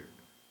Holy Spirit.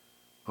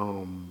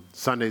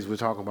 Sundays we're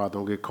talking about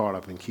don't get caught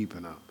up in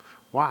keeping up.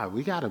 Why?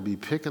 We got to be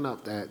picking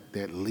up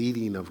that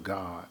leading of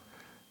God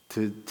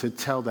to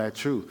tell that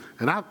truth.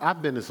 And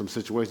I've been in some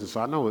situations, so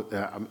I know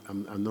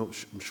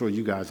I'm sure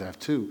you guys have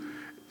too.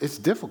 It's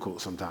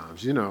difficult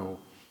sometimes, And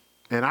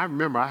I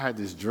remember I had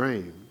this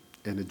dream,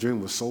 and the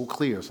dream was so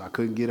clear, so I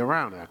couldn't get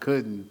around it. I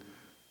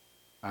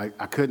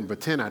couldn't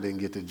pretend I didn't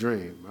get the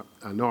dream.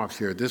 I know I've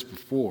shared this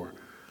before.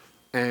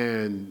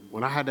 And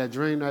when I had that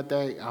dream that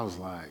day, I was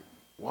like,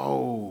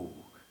 whoa.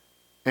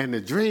 And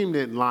the dream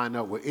didn't line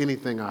up with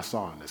anything I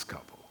saw in this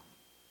couple.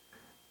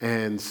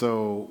 And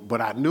so, but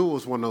I knew it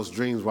was one of those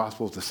dreams where I was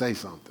supposed to say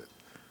something.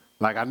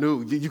 Like I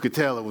knew, you could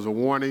tell it was a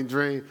warning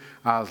dream.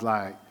 I was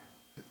like,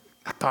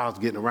 I thought I was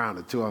getting around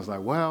it too. I was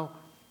like, well,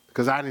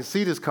 because I didn't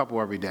see this couple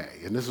every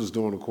day. And this was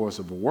during the course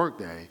of a work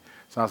day.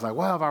 So I was like,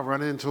 well, if I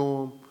run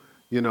into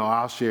them,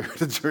 I'll share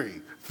the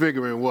dream,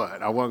 figuring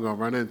what? I wasn't going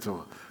to run into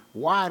them.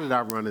 Why did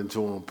I run into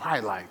them?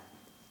 Probably like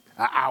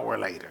an hour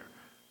later.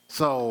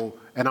 So,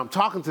 and I'm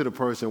talking to the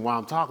person. While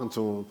I'm talking to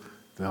them,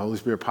 the Holy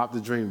Spirit popped the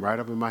dream right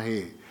up in my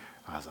head.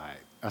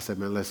 I said,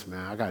 man, listen,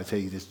 man, I got to tell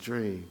you this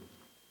dream.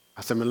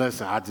 I said, man,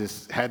 listen, I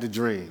just had the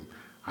dream.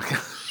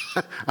 I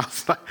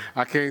was like,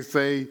 I can't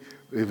say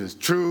if it's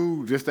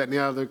true, this, that, and the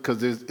other,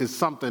 because it's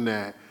something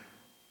that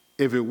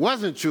if it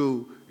wasn't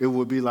true, it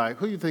would be like,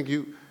 who you think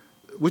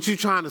what you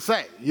trying to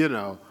say,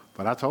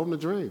 But I told him the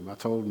dream. I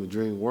told him the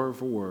dream word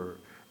for word.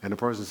 And the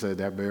person said,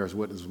 that bears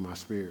witness with my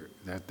spirit.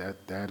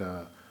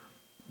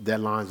 That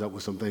lines up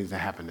with some things that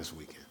happened this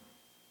weekend.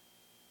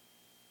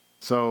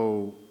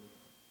 So,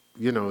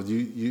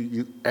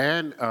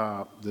 and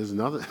there's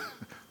another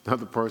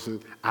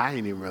person. I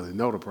ain't even really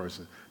know the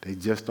person. They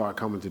just started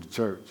coming to the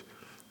church,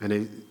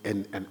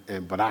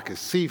 but I could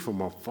see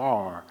from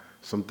afar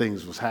some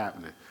things was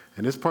happening.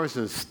 And this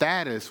person's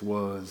status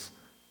was,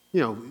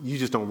 you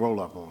just don't roll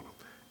up on them.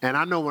 And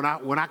I know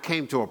when I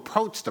came to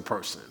approach the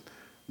person,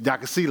 I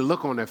could see the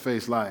look on their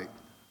face like,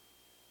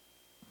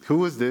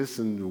 who is this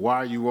and why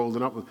are you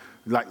rolling up?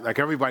 Like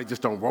everybody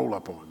just don't roll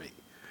up on me,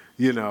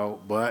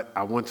 But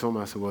I went to him,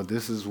 I said, well,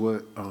 this is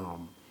what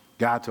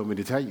God told me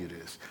to tell you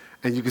this.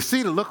 And you can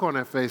see the look on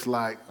their face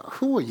like,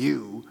 who are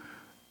you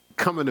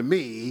coming to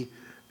me?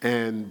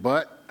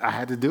 But I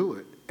had to do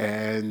it.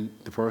 And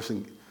the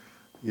person,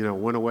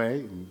 went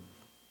away and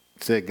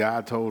said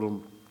God told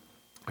them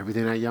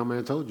everything that young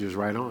man told you is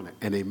right on it.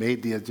 And they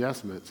made the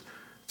adjustments,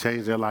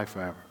 changed their life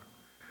forever.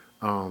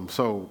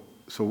 So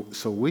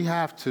we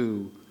have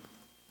to,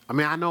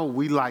 I know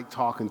we like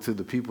talking to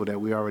the people that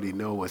we already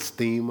know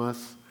esteem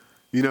us.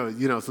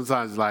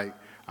 Sometimes like,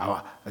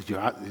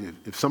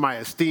 if somebody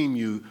esteem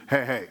you,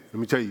 hey, let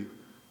me tell you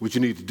what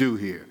you need to do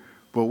here.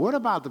 But what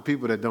about the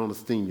people that don't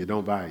esteem you,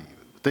 don't value you,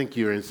 think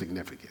you're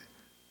insignificant?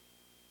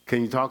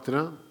 Can you talk to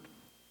them?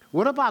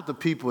 What about the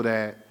people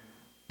that,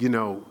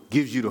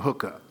 gives you the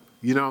hookup?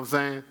 You know what I'm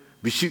saying?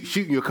 Be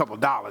shooting you a couple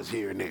dollars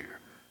here and there.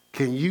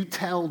 Can you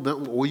tell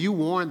them, will you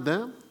warn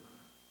them?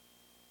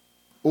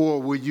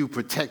 Or will you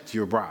protect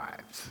your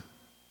bribes?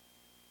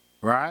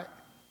 Right?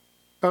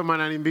 Or it might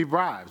not even be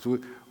bribes.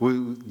 You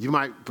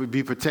might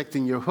be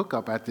protecting your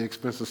hookup at the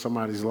expense of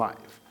somebody's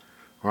life.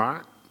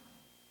 Right?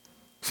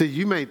 See,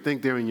 you may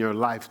think they're in your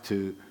life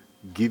to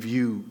give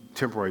you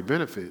temporary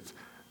benefits,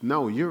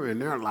 No, you're in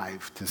their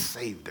life to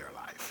save their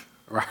life,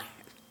 right?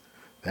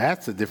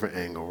 That's a different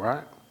angle,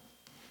 right?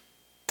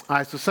 All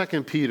right, so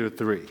 2 Peter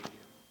 3.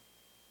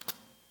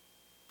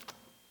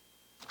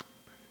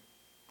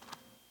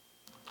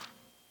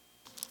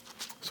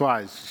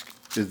 So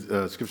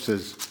Scripture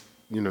says,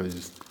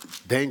 it's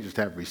dangerous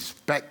to have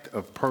respect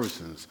of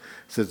persons.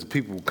 It says the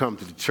people who come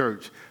to the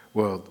church,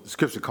 well,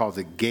 Scripture calls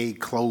it gay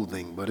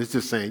clothing, but it's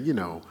just saying,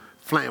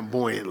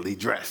 flamboyantly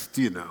dressed,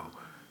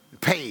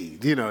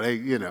 paid,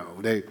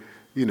 they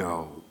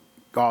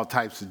all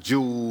types of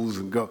jewels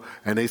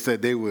and they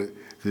said they would,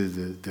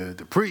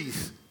 the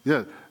priests,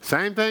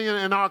 same thing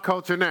in our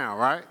culture now,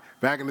 right?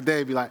 Back in the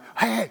day, be like,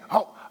 hey,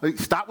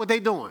 stop what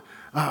they doing.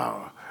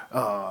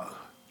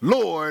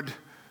 Lord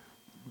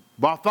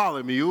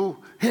Bartholomew,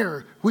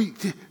 hey,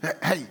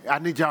 I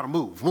need y'all to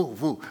move.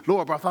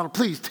 Lord Bartholomew,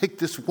 please take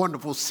this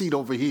wonderful seat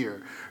over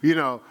here.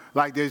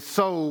 Like they're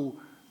so,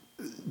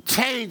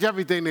 change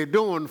everything they're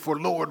doing for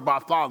Lord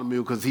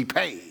Bartholomew because he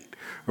paid,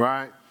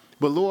 right?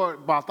 But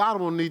Lord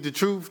Bartholomew needs the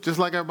truth just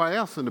like everybody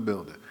else in the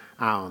building.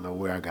 I don't know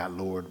where I got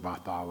Lord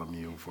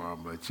Bartholomew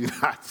from, but you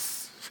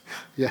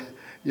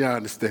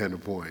understand the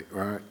point,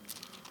 right?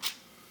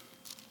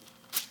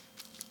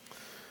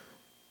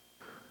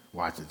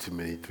 Watching too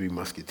many Three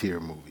Musketeer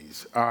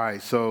movies. All right,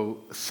 so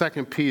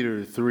 2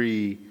 Peter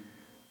 3,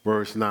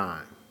 verse 9.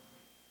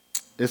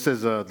 It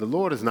says, the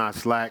Lord is not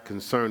slack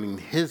concerning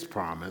his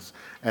promise,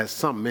 as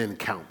some men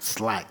count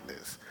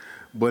slackness,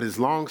 but is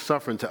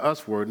long-suffering to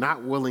usward,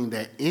 not willing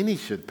that any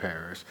should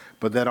perish,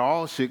 but that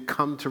all should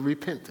come to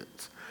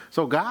repentance.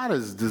 So God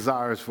is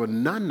desirous for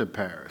none to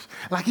perish.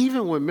 Like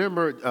even when,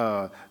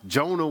 remember,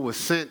 Jonah was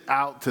sent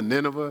out to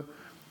Nineveh.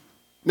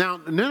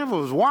 Now, Nineveh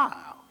was wild.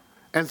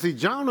 And see,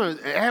 Jonah,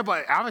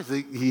 everybody,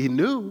 obviously, he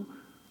knew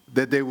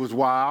that they was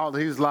wild.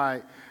 He was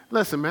like,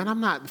 listen, man,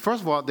 I'm not,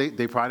 first of all, they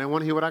probably didn't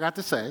want to hear what I got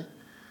to say.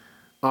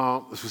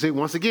 So see,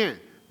 once again,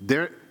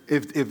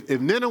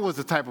 if Nineveh was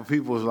the type of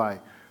people who was like,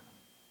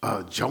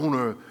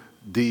 Jonah,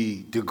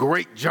 the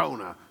great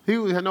Jonah, he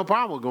had no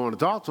problem with going to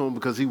talk to him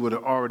because he would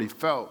have already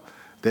felt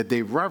that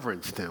they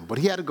reverenced him. But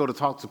he had to go to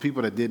talk to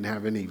people that didn't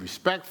have any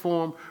respect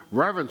for him,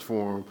 reverence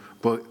for him,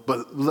 but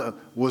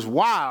was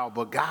wild,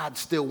 but God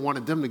still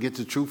wanted them to get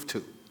the truth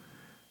too.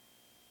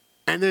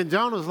 And then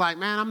Jonah was like,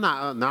 man, I'm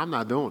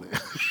not doing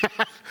it.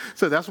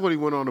 So that's when he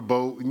went on the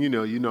boat, and you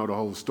know the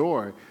whole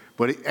story.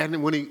 But he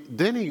went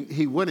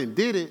and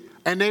did it,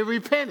 and they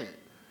repented.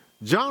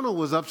 Jonah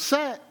was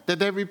upset that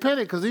they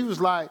repented because he was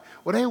like,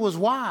 well, they was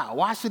wild.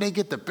 Why should they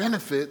get the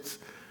benefits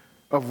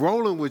of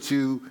rolling with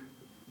you?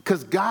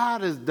 Because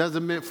God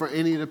doesn't meant for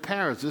any of the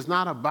parents. It's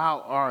not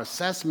about our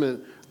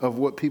assessment of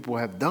what people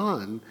have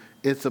done.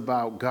 It's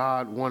about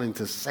God wanting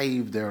to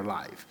save their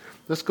life.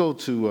 Let's go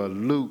to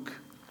Luke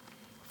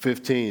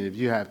 15. If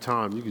you have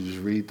time, you can just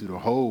read through the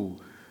whole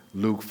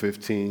Luke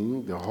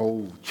 15. The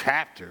whole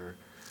chapter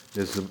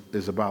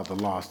is about the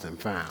lost and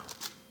found.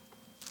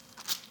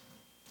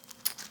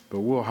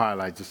 But we'll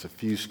highlight just a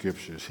few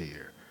scriptures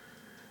here.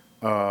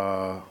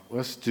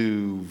 Let's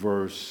do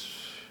verse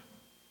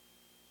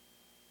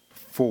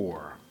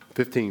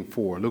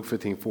 15:4. Luke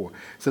 15:4. It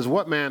says,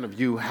 what man of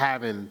you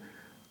having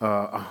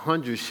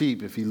 100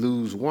 sheep, if he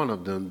lose one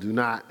of them, do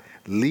not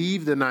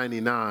leave the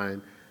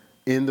 99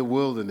 in the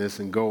wilderness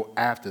and go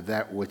after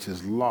that which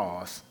is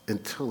lost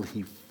until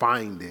he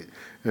find it?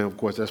 And of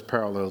course, that's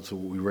parallel to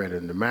what we read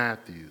in the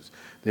Matthews.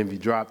 Then if you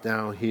drop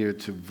down here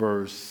to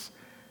verse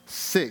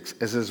 6,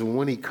 it says,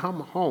 when he come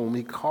home,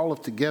 he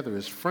calleth together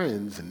his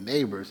friends and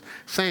neighbors,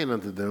 saying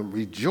unto them,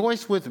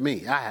 rejoice with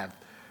me, I have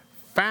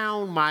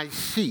found my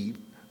sheep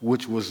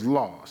which was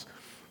lost.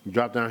 You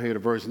drop down here to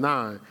verse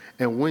 9.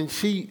 And when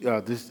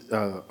this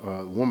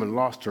woman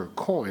lost her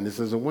coin, it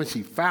says, and when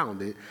she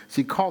found it,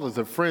 she called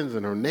her friends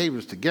and her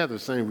neighbors together,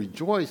 saying,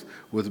 rejoice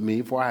with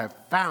me, for I have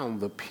found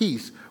the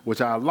piece which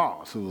I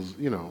lost. It was,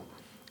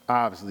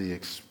 obviously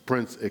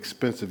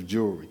expensive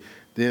jewelry.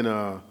 Then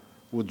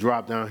we'll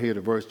drop down here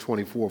to verse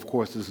 24. Of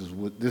course, this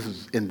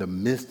is in the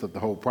midst of the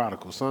whole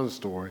prodigal son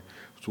story,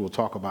 which we'll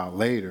talk about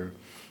later.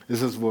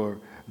 This is where,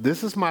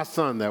 this is my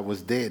son that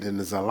was dead and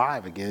is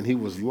alive again. He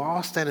was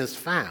lost and is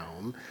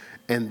found,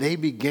 and they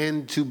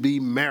began to be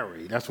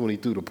merry. That's when he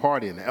threw the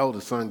party, and the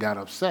eldest son got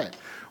upset.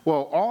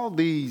 Well, all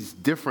these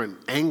different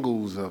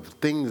angles of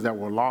things that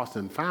were lost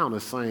and found are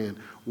saying,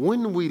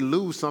 when we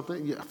lose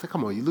something,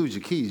 come on, you lose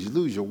your keys, you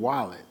lose your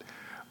wallet,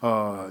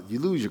 you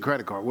lose your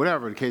credit card,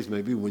 whatever the case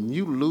may be. When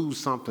you lose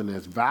something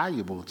that's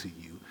valuable to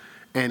you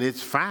and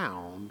it's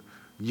found,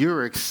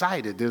 you're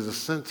excited. There's a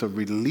sense of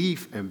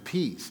relief and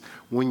peace.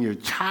 When your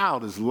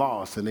child is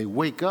lost and they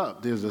wake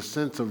up, there's a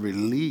sense of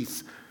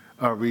relief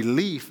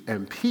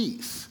and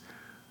peace.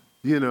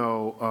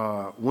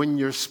 When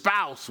your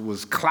spouse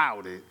was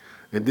clouded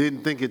and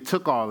didn't think it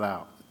took all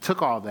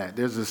that,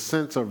 there's a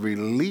sense of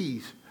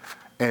relief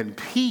and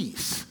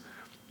peace.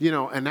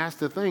 And that's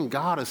the thing.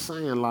 God is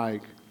saying,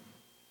 like,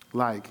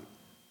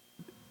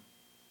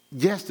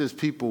 yes, there's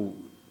people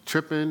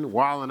tripping,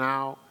 wilding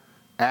out,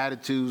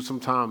 attitudes.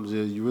 Sometimes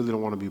you really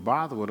don't want to be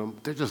bothered with them.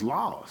 They're just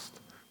lost.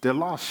 They're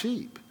lost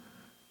sheep.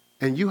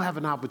 And you have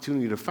an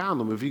opportunity to find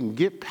them. If you can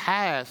get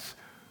past,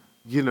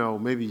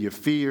 maybe your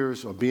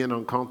fears or being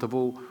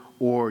uncomfortable,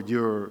 or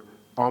you're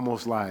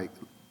almost like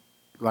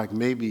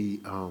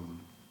maybe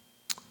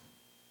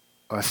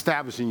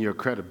establishing your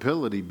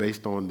credibility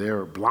based on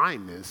their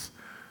blindness,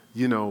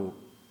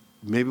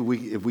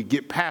 maybe if we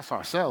get past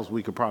ourselves,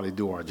 we could probably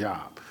do our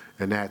job.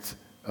 And that's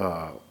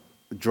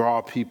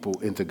draw people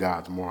into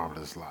God's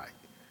marvelous light,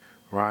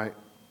 right?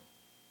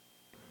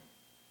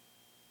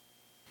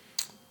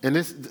 And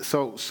this,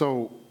 so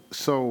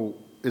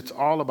it's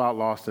all about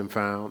lost and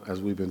found, as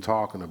we've been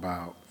talking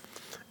about.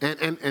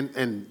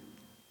 And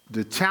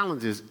the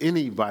challenge is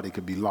anybody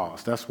could be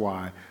lost. That's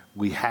why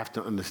we have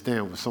to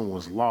understand when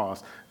someone's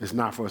lost, it's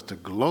not for us to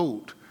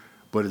gloat,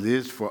 but it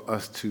is for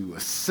us to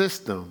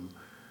assist them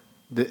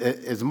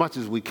as much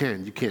as we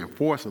can. You can't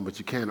force them, but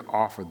you can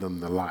offer them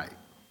the light.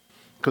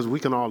 Because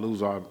we can all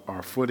lose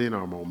our footing,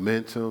 our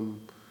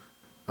momentum,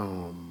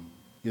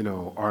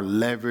 our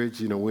leverage.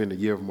 We're in the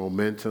year of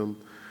momentum.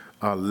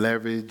 Our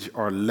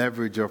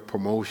leverage of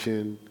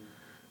promotion.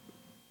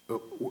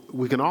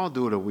 We can all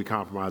do it if we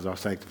compromise our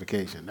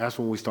sanctification. That's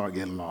when we start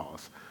getting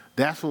lost.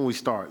 That's when we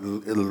start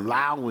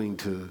allowing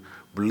to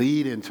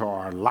bleed into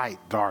our light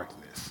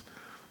darkness.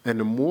 And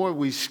the more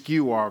we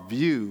skew our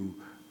view,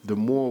 the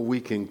more we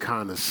can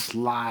kind of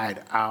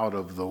slide out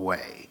of the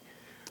way.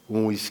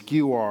 When we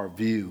skew our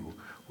view,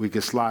 we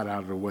can slide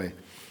out of the way.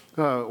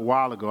 A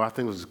while ago, I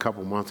think it was a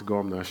couple months ago,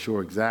 I'm not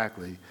sure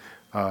exactly,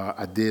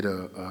 I did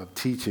a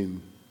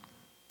teaching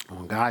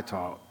on Guy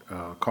Talk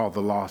called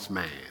The Lost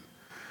Man.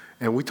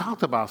 And we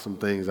talked about some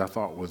things I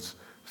thought was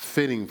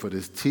fitting for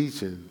this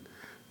teaching.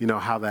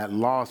 How that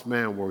lost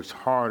man works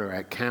harder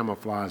at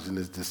camouflaging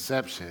his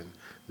deception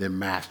than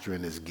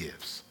mastering his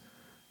gifts.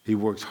 He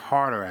works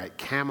harder at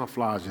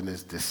camouflaging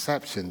his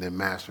deception than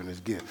mastering his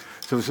gifts.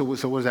 So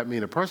what does that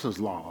mean? A person's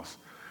lost,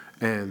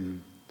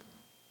 and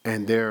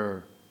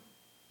they're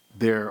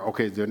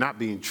not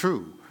being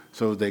true.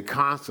 So they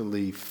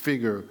constantly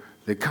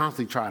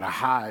try to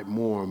hide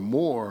more and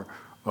more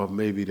of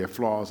maybe their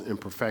flaws,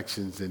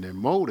 imperfections, and their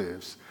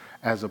motives,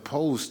 as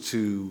opposed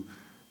to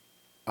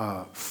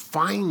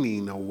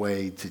finding a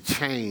way to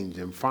change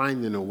and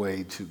finding a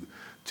way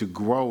to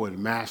grow and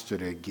master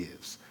their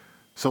gifts.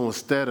 So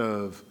instead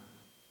of,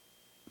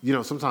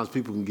 sometimes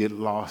people can get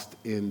lost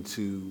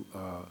into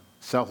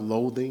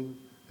self-loathing.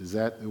 Is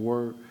that the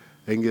word?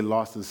 They can get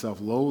lost in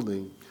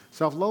self-loathing.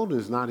 Self-loathing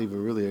is not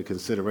even really a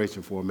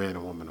consideration for a man or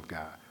woman of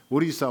God.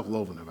 What are you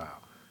self-loathing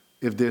about?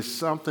 If there's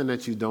something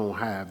that you don't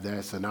have,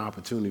 that's an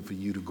opportunity for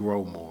you to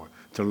grow more,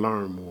 to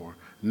learn more,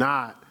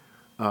 not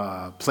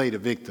play the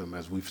victim,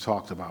 as we've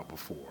talked about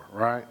before,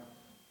 right?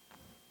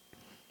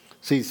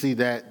 See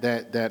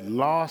that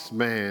lost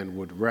man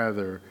would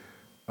rather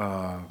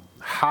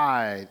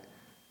hide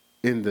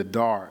in the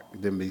dark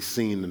than be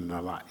seen in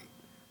the light.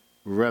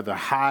 Rather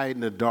hide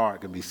in the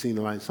dark and be seen in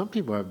the light. Some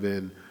people have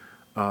been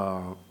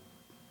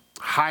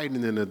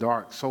hiding in the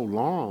dark so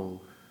long,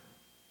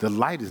 the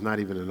light is not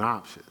even an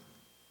option.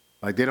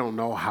 Like they don't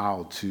know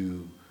how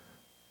to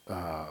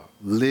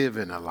live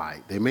in the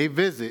light. They may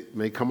visit,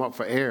 may come up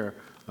for air.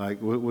 Like,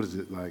 what is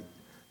it, like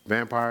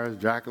vampires,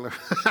 Dracula?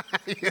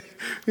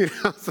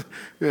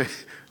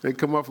 They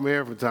come up from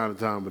air from time to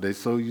time, but they're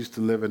so used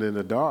to living in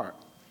the dark.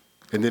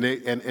 And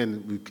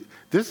then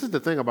this is the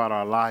thing about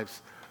our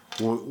lives,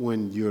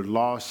 when you're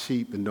lost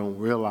sheep and don't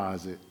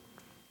realize it,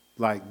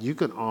 like you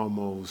can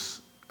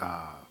almost,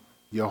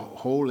 your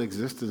whole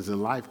existence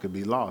in life could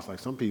be lost. Like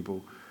some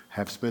people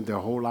have spent their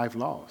whole life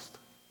lost.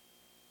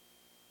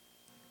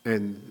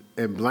 And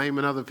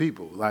blaming other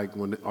people, like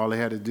when all they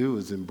had to do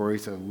is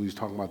embrace, as we was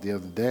talking about the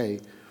other day,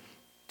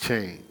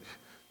 change.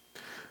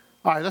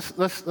 All right,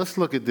 let's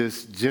look at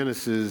this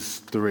Genesis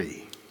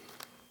 3.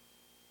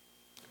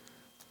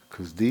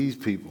 Because these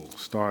people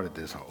started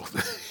this whole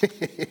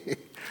thing.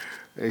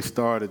 They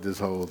started this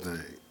whole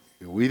thing.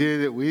 We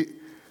did it.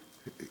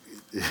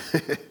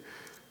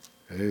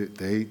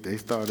 They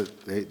started.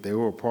 They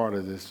were a part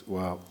of this.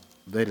 Well,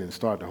 they didn't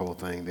start the whole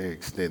thing. They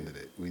extended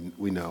it.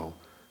 We know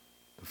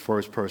the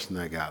first person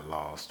that got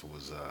lost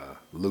was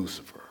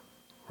Lucifer,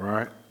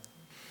 right?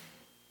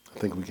 I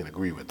think we can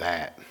agree with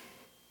that.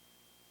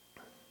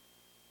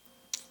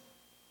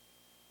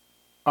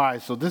 All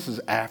right. So this is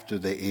after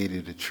they ate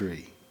of the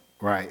tree.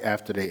 Right,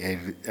 after they ate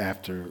of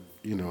the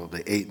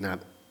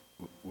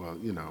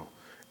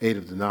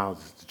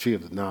tree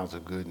of the knowledge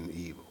of good and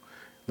evil.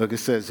 Look, it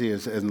says here,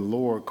 and the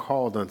Lord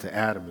called unto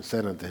Adam and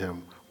said unto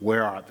him,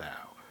 where art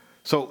thou?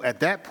 So at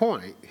that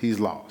point, he's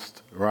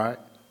lost, right?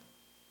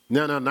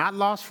 No, not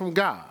lost from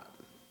God,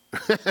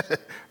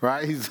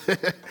 right?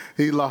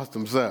 He lost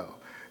himself.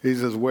 He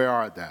says, where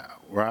art thou,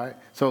 right?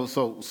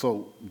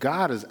 So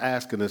God is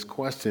asking this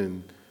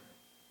question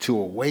to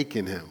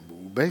awaken him.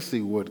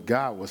 Basically, what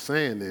God was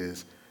saying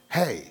is,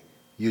 hey,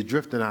 you're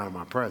drifting out of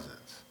my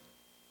presence.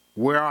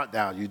 Where art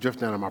thou? You're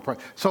drifting out of my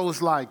presence. So it's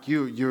like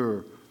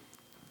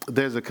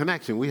there's a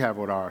connection we have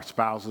with our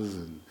spouses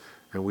and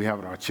we have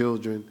with our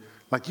children.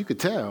 Like you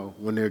could tell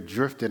when they're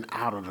drifting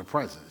out of the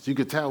presence. You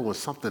could tell when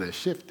something has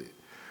shifted.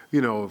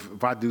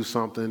 if I do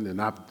something,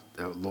 and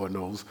Lord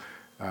knows,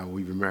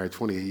 we've been married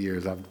 28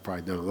 years, I've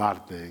probably done a lot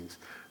of things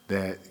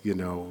that,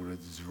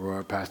 just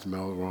rubbed Pastor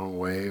Mel the wrong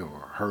way or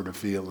hurt her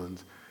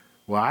feelings.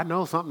 Well, I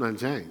know something done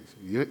changed.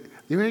 You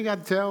ain't got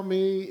to tell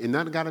me, and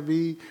nothing got to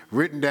be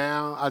written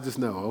down. I just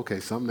know,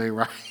 okay, something ain't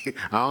right.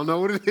 I don't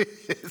know what it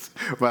is,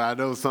 but I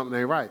know something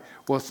ain't right.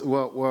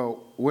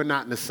 Well, we're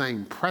not in the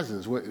same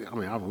presence. We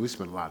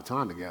spend a lot of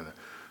time together.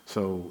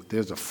 So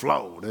there's a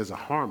flow, there's a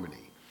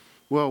harmony.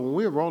 Well, when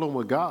we're rolling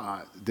with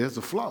God, there's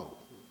a flow.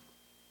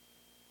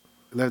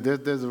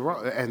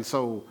 And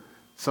so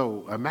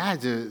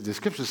imagine, the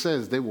scripture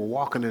says they were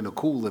walking in the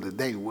cool of the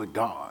day with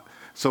God.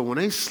 So when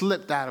they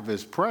slipped out of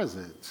his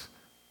presence,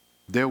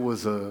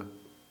 something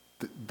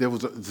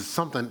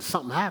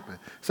happened.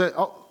 Said,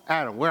 "Oh,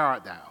 Adam, where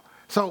art thou?"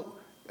 So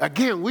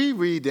again, we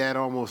read that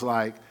almost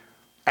like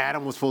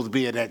Adam was supposed to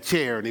be in that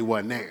chair and he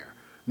wasn't there.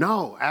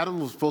 No, Adam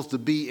was supposed to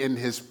be in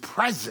his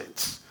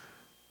presence.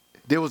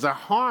 There was a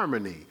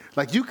harmony.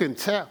 Like you can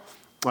tell.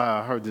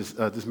 I heard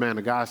this man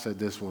of God said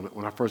this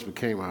when I first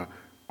became an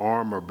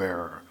armor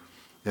bearer.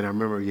 And I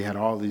remember he had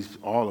all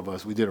of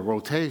us, we did a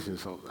rotation,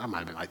 so that might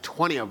have been like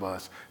 20 of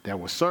us that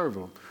would serve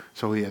him.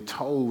 So he had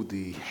told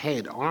the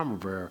head armor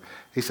bearer,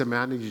 he said,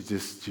 "Man, I need you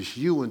just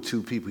you and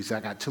two people." He said,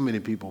 "I got too many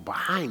people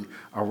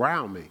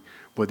around me."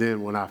 But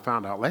then when I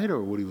found out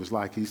later what he was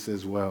like, he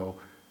says, well,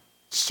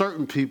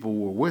 certain people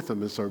were with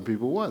him and certain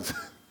people wasn't.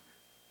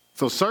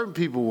 So certain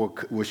people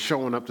were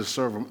showing up to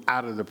serve him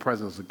out of the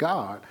presence of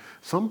God.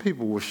 Some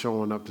people were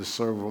showing up to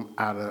serve him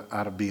out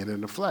of being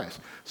in the flesh.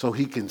 So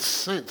he can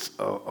sense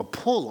a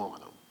pull on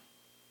them.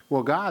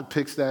 Well, God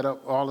picks that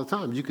up all the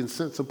time. You can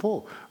sense a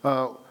pull.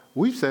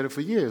 We've said it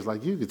for years.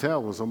 Like you can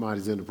tell when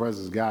somebody's in the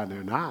presence of God and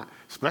they're not,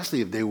 especially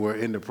if they were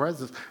in the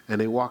presence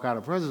and they walk out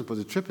of presence. But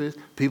the trip is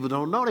people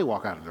don't know they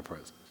walk out of the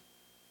presence.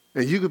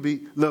 And you could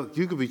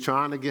be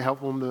trying to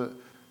help them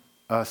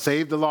to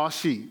save the lost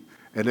sheep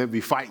and then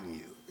be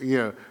fighting you.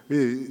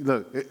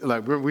 Look,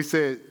 like remember we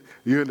said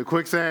you're in the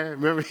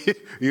quicksand. Remember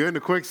you're in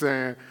the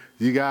quicksand.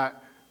 You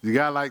got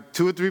like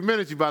 2 or 3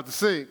 minutes. You're about to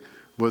sink,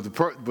 but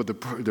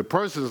the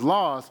person's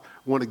lost.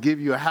 Want to give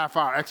you a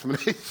half-hour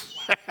explanation.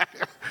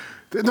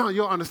 No,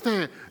 you'll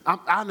understand.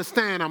 I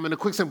understand. I'm in the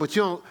quicksand, but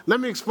you don't. Let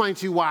me explain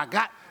to you why I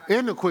got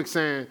in the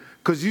quicksand.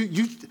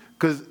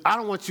 Because I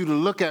don't want you to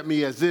look at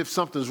me as if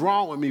something's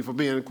wrong with me for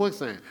being in the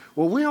quicksand.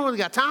 Well, we don't really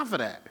got time for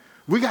that.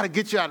 We got to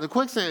get you out of the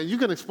quicksand. You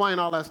can explain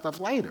all that stuff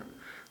later.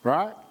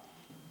 Right?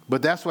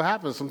 But that's what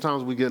happens.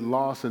 Sometimes we get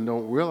lost and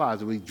don't realize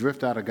that we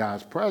drift out of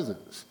God's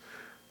presence.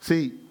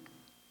 See,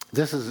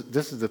 this is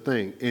the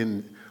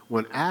thing.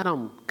 When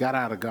Adam got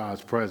out of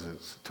God's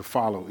presence to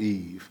follow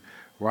Eve,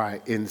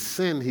 right, in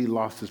sin, he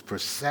lost his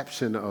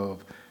perception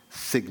of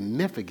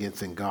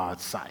significance in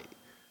God's sight.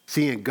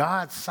 See, in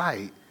God's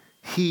sight,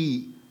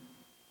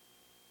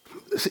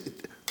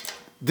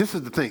 this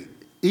is the thing.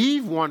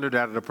 Eve wandered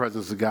out of the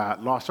presence of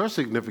God, lost her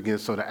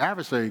significance, so the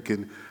adversary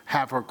can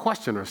have her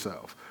question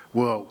herself.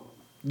 Well,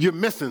 you're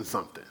missing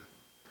something.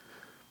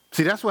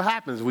 See, that's what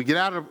happens. We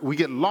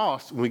get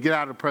lost when we get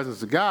out of the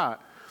presence of God.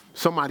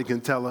 Somebody can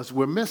tell us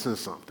we're missing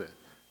something,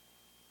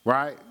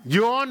 right?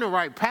 You're on the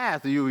right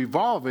path, you're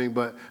evolving,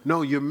 but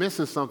no, you're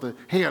missing something.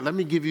 Here, let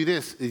me give you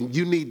this, and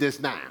you need this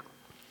now.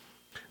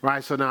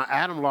 Right, so now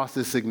Adam lost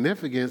his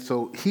significance,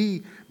 so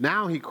he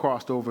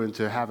crossed over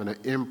into having an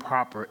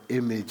improper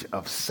image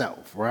of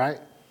self, right?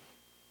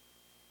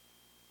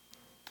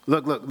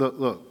 Look.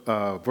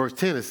 Verse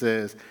 10, it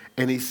says,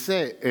 and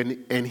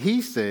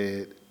he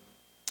said,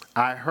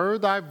 "I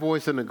heard thy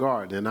voice in the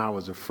garden, and I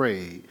was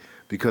afraid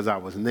because I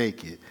was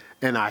naked,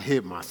 and I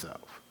hid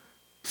myself."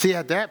 See,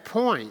 at that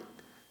point,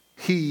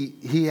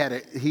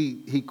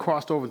 he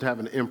crossed over to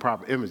having an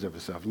improper image of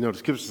himself. The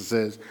scripture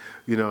says,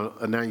 now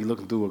you're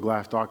looking through a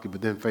glass darkly,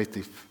 but then face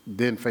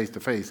to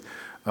face.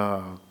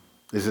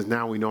 It says,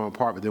 now we know in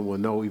part, but then we'll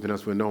know even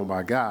as we're known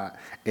by God.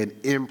 An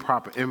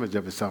improper image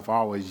of himself. I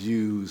always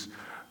use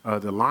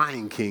the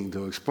Lion King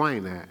to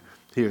explain that.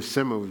 Here,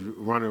 Simba was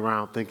running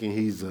around thinking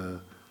he's a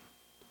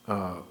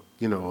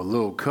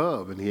little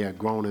cub, and he had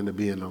grown into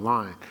being a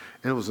lion.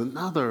 And it was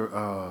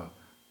another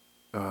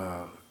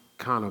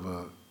kind of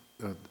a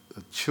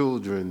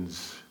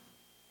children's,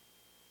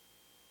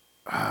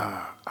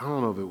 I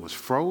don't know if it was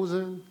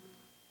Frozen,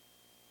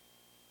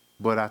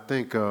 but I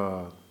think,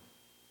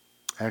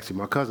 actually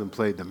my cousin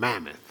played the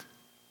mammoth.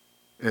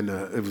 And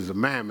it was a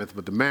mammoth,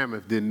 but the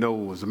mammoth didn't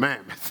know it was a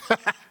mammoth.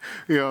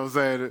 You know what I'm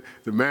saying?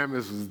 The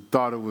mammoth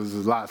thought it was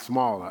a lot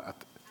smaller.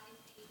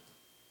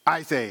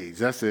 Ice Age,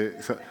 that's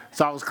it. So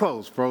I was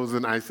close.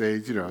 Frozen, Ice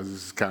Age, this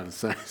is kind of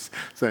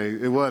saying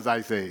it was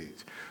Ice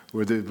Age.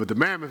 But the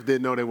mammoth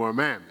didn't know they were a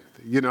mammoth.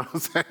 You know what I'm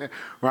saying?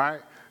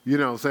 Right?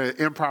 Saying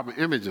improper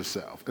image of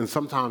self. And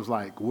sometimes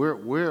like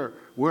we're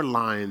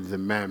lions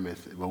and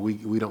mammoths, but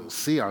we don't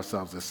see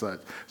ourselves as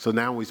such. So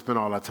now we spend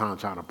all our time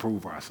trying to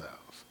prove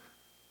ourselves.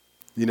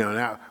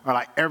 Now or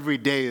like every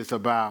day is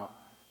about,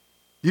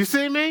 you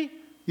see me?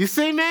 You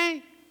see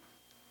me?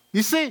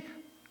 You see?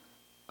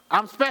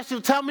 I'm special.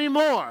 Tell me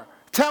more.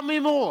 Tell me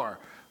more.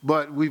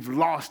 But we've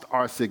lost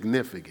our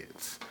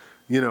significance.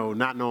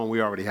 not knowing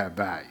we already have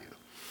value.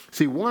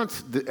 See,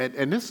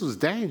 and this was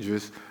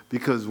dangerous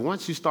because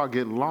once you start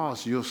getting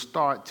lost, you'll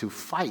start to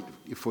fight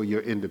for your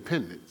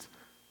independence,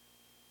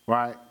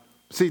 right?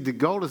 See, the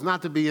goal is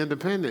not to be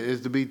independent,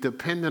 it's to be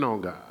dependent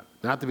on God,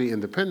 not to be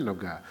independent of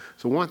God.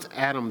 So once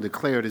Adam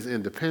declared his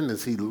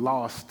independence, he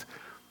lost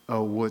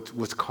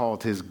what's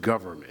called his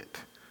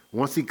government.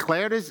 Once he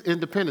declared his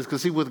independence,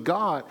 because see, with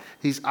God,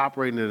 he's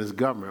operating in his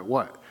government.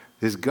 What?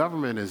 His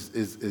government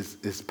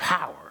is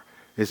power,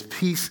 his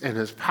peace and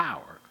his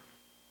power.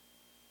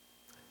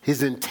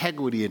 His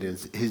integrity and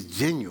his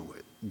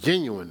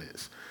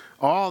genuineness.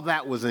 All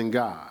that was in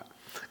God.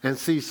 And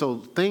see, so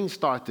things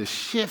start to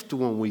shift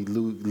when we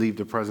leave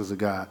the presence of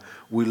God.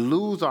 We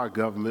lose our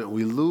government.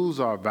 We lose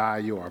our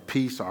value, our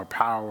peace, our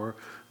power.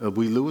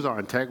 We lose our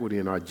integrity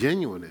and our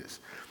genuineness.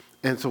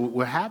 And so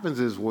what happens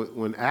is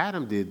when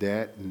Adam did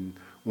that, and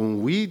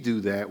when we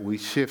do that, we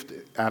shift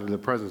out of the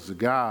presence of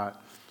God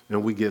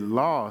and we get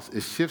lost.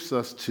 It shifts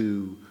us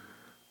to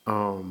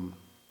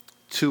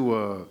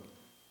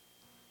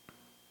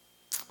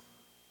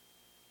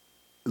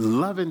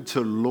loving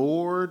to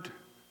lord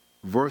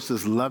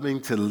versus loving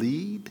to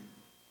lead.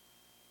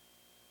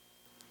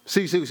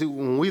 See,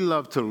 when we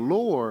love to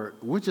lord,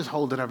 we're just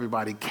holding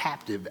everybody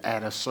captive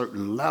at a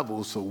certain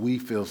level so we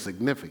feel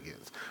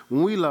significance.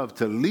 When we love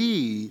to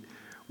lead,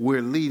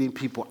 we're leading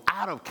people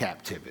out of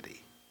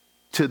captivity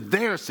to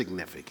their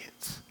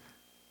significance.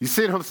 You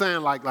see what I'm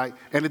saying? Like,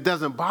 and it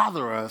doesn't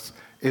bother us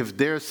if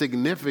their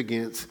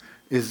significance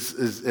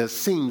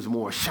seems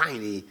more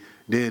shiny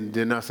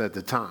than us at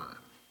the time.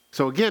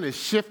 So again, it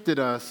shifted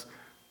us.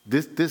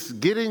 This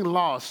getting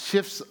lost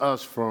shifts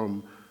us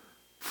from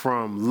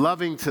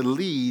loving to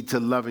lead to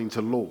loving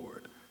to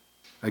lord.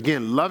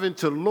 Again, loving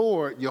to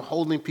lord, you're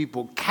holding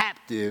people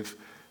captive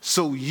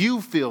so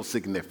you feel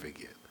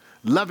significant.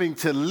 Loving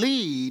to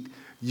lead,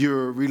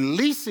 you're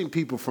releasing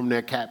people from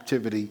their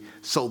captivity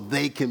so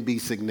they can be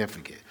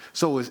significant.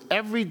 So it's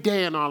every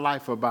day in our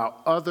life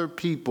about other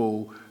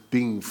people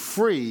being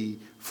free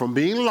from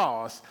being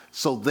lost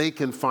so they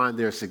can find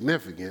their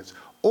significance,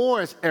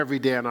 or it's every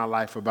day in our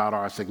life about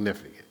our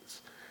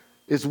significance.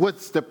 It's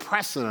what's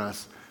depressing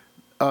us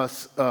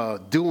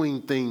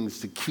doing things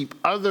to keep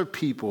other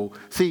people.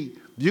 See,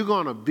 you're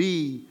going to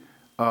be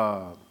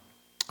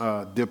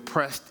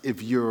depressed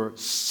if you're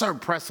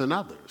suppressing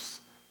others.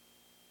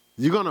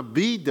 You're going to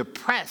be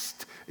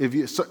depressed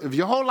if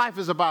your whole life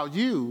is about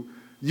you.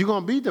 You're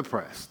going to be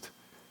depressed,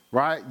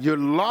 right? You're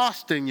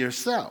lost in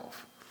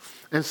yourself,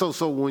 and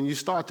so when you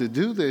start to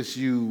do this,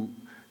 you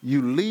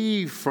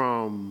leave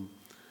from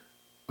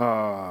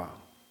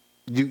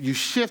you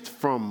shift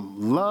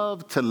from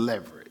love to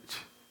leverage.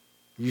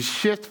 You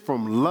shift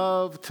from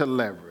love to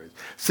leverage.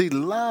 See,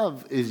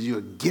 love is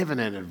you're giving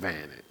an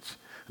advantage.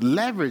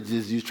 Leverage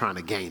is you trying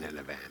to gain an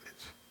advantage.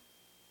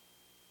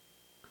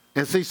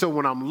 And see, so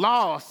when I'm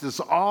lost, it's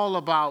all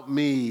about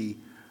me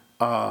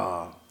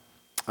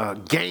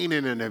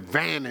gaining an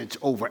advantage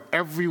over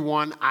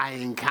everyone I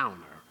encounter.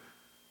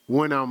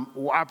 When I'm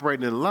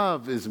operating in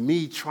love, is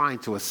me trying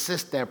to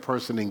assist that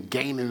person in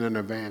gaining an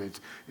advantage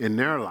in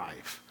their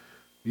life.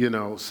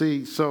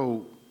 See,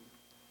 so,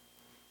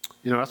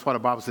 that's why the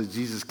Bible says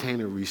Jesus came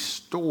to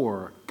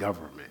restore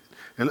government.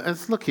 And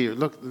let's look here.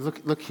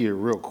 Look here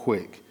real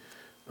quick.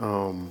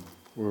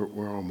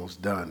 We're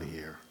almost done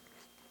here.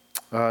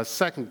 2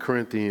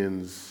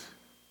 Corinthians,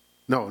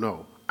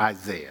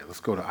 Isaiah. Let's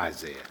go to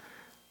Isaiah.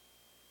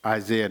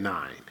 Isaiah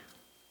 9.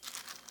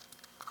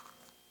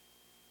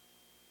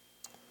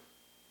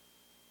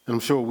 And I'm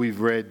sure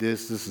we've read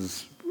this. This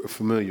is a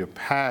familiar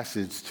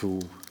passage to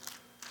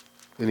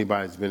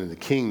anybody that's been in the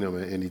kingdom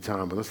at any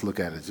time, but let's look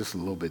at it just a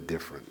little bit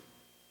different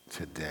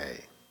today.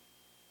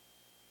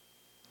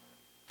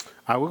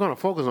 All right, we're going to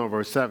focus on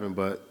verse 7,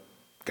 but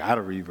got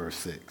to read verse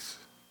 6.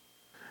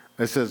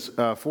 It says,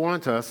 for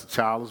unto us a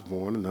child is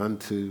born, and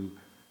unto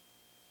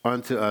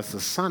us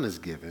a son is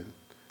given.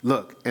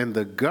 Look, and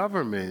the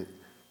government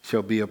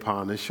shall be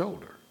upon his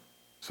shoulder.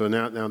 So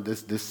now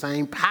this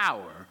same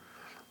power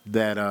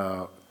that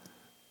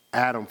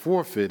Adam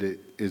forfeited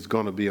is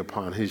going to be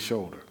upon his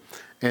shoulder.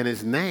 And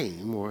his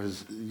name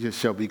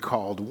shall be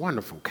called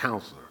Wonderful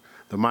Counselor,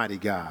 the Mighty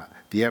God,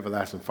 the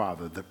Everlasting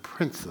Father, the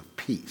Prince of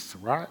Peace,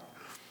 right?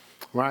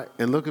 Right?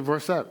 And look at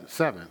verse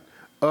 7.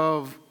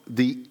 Of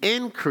the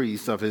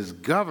increase of his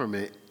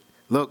government,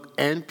 look,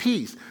 and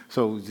peace.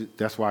 So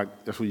that's where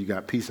you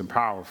got peace and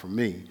power from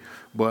me.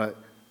 But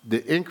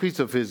the increase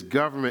of his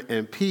government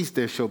and peace,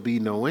 there shall be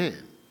no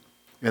end.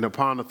 And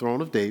upon the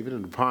throne of David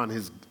and upon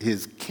his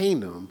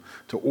kingdom,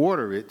 to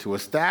order it, to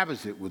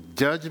establish it with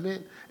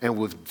judgment and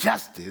with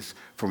justice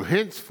from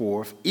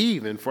henceforth,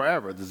 even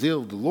forever. The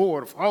zeal of the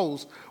Lord of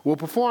hosts will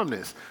perform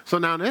this. So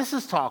now this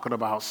is talking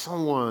about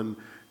someone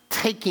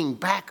taking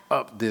back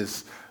up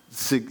this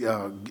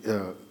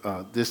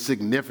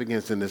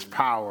significance and this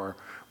power,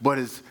 but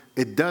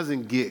it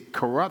doesn't get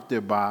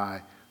corrupted by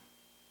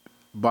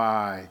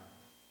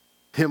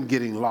him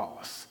getting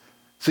lost.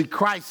 See,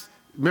 Christ,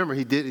 remember,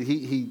 he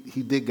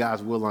did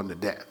God's will unto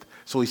death.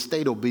 So he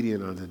stayed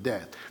obedient unto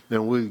death.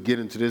 Now, we'll get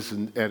into this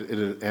at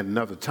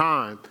another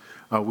time.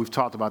 We've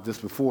talked about this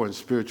before in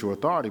spiritual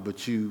authority,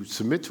 but you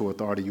submit to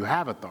authority, you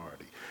have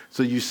authority.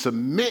 So you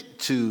submit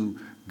to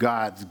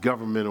God's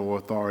governmental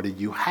authority,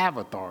 you have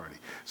authority.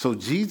 So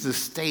Jesus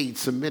stayed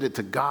submitted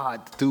to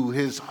God through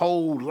his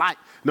whole life,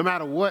 no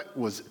matter what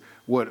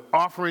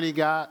offering he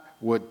got,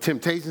 what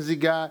temptations he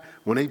got,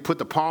 when they put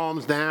the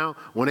palms down,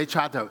 when they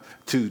tried to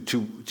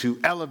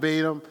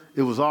elevate him,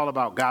 it was all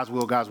about God's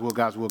will, God's will,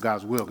 God's will,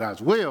 God's will, God's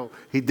will.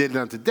 He did it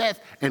unto death,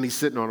 and he's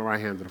sitting on the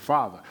right hand of the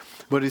Father.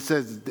 But he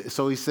says,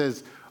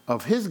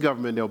 of his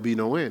government there'll be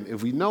no end.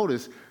 If we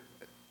notice,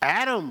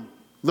 Adam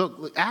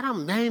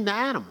named the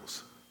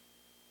animals.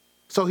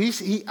 So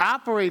he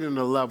operated in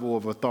a level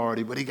of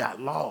authority, but he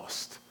got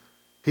lost.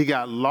 He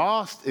got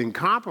lost in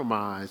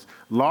compromise,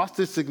 lost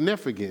his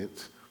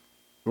significance,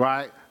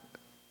 right?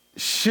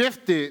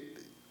 Shifted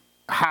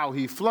how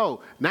he flowed.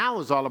 Now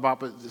it's all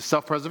about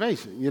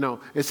self-preservation.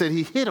 It said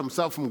he hid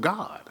himself from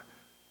God.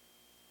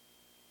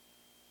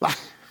 Like,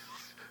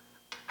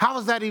 how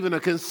is that even a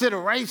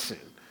consideration?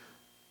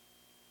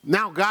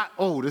 Now God,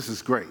 this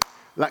is great.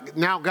 Like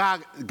now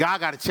God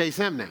got to chase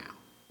him now.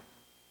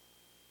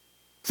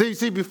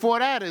 See, before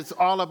that, it's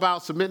all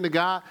about submitting to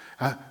God,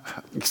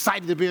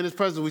 excited to be in his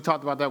presence. We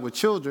talked about that with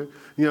children.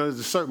 There's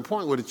a certain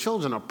point where the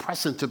children are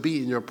pressing to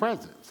be in your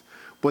presence.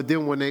 But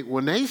then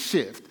when they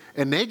shift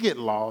and they get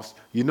lost,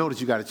 you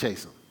notice you got to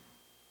chase them.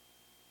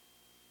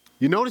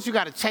 You notice you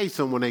got to chase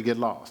them when they get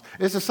lost.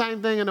 It's the same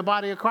thing in the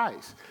body of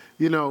Christ.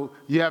 You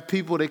have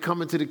people, they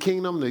come into the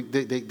kingdom,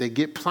 they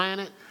get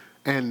planted,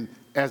 and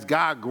as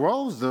God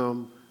grows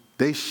them,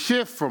 they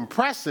shift from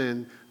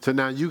pressing to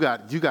now you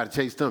got to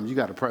chase them. You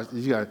got to press.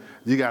 You got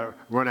to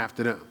run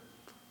after them,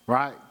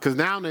 right? Because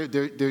now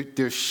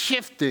they're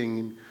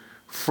shifting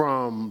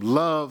from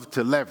love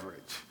to leverage.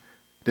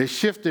 They're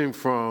shifting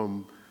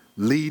from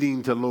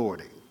leading to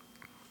lording,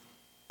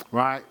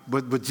 right?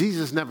 But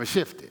Jesus never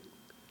shifted.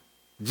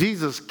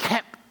 Jesus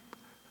kept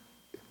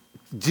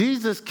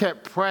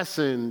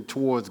pressing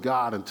towards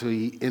God until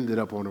he ended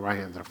up on the right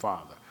hand of the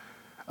Father.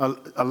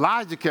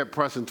 Elijah kept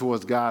pressing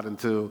towards God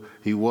until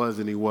he was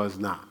and he was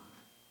not.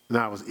 And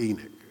that was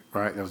Enoch,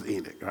 right? That was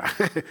Enoch,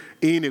 right?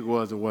 Enoch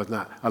was and was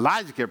not.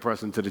 Elijah kept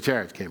pressing until the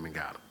chariots came and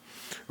got him,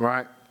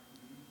 right?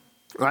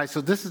 Right, so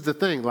this is the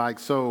thing. Like,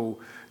 so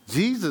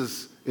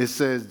Jesus, it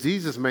says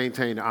Jesus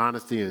maintained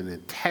honesty and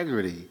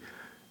integrity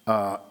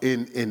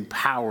in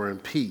power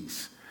and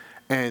peace,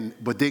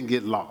 but didn't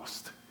get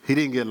lost. He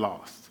didn't get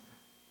lost.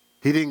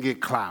 He didn't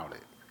get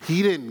clouded.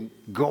 He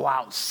didn't go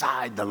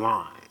outside the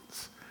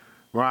lines,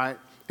 right?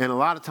 And a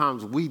lot of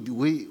times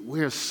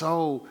we're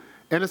so,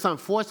 and it's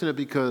unfortunate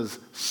because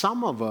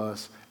some of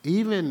us,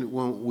 even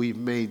when we've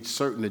made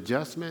certain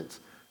adjustments,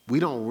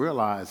 we don't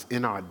realize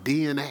in our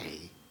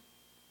DNA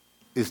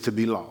is to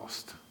be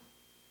lost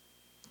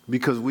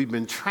because we've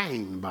been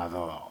trained by the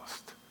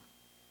lost.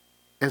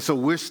 And so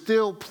we're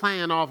still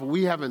playing off,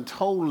 we haven't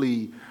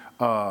totally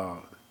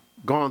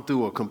gone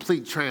through a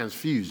complete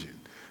transfusion,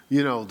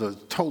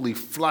 totally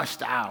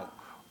flushed out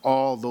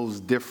all those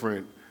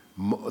different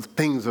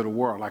things of the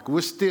world. Like we're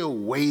still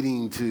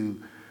waiting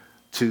to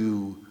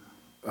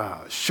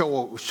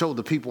show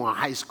the people in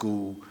high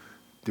school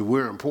that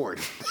we're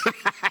important.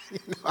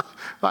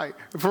 Like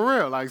for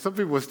real, like some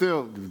people are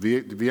still,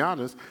 to be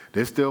honest,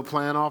 they're still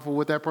playing off of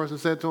what that person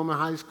said to them in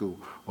high school,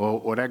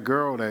 or that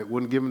girl that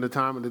wouldn't give them the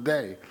time of the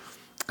day.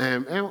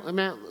 And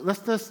man,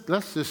 let's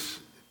just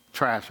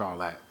trash all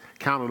that.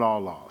 Count it all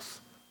lost,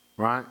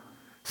 right?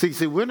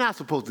 See, we're not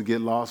supposed to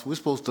get lost. We're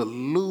supposed to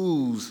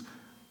lose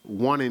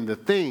wanting the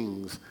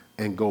things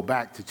and go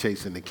back to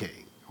chasing the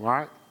king,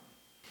 right?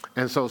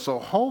 And so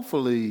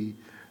hopefully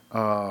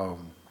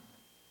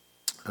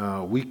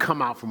we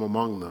come out from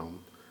among them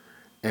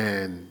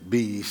and be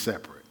ye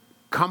separate.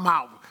 Come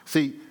out.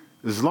 See,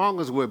 as long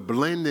as we're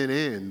blending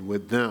in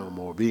with them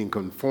or being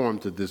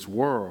conformed to this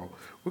world,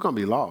 we're going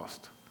to be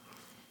lost.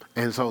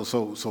 And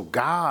so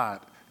God,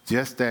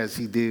 just as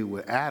he did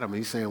with Adam,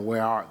 he's saying,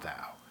 where art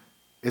thou?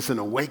 It's an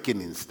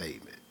awakening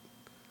statement.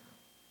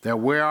 That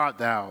where art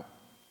thou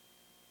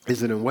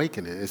is an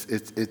awakening. It's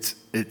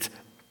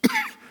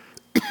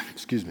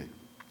excuse me.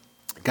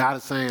 God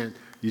is saying,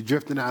 you're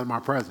drifting out of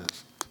my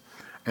presence.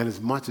 And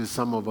as much as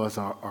some of us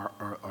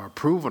are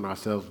proving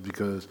ourselves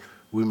because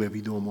we may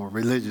be doing more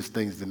religious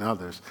things than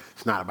others,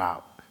 it's not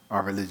about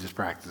our religious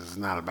practice. It's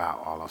not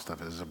about all that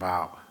stuff. It's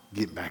about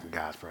getting back in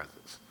God's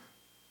presence.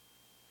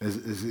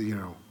 It's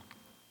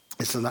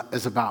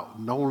about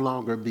no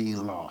longer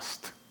being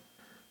lost.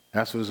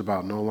 That's what it's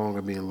about, no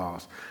longer being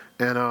lost.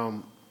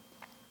 And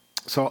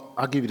so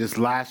I'll give you this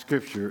last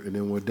scripture, and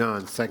then we're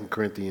done, 2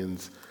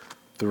 Corinthians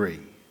 3.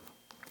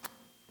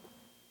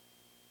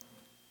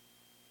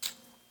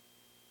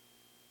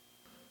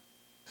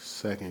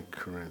 2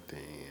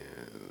 Corinthians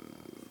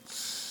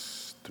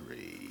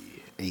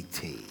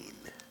 3:18.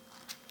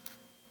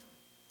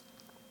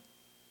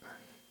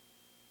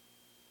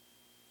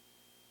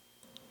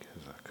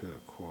 Because I could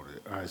have quoted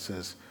it. All right, it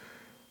says,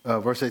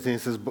 verse 18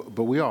 says,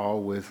 but we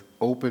all with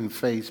open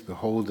face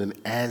beholding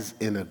as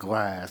in a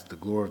glass the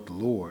glory of the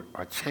Lord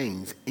are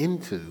changed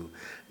into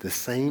the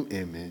same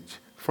image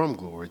from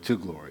glory to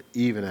glory,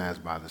 even as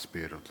by the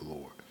Spirit of the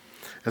Lord.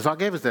 And so I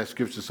gave us that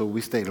scripture so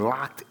we stay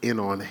locked in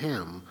on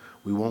him,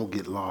 we won't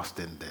get lost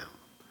in them.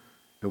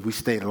 If we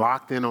stay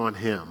locked in on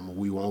him,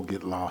 we won't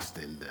get lost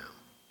in them.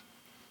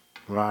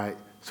 Right?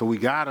 So we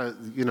gotta,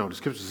 the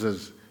scripture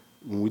says,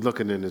 when we're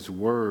looking in his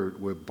word,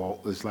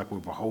 it's like we're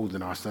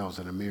beholding ourselves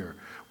in a mirror.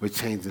 We're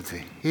changed into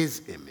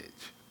his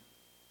image,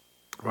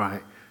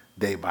 right?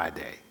 Day by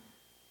day.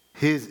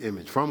 His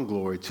image, from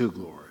glory to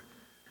glory.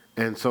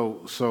 And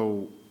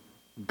so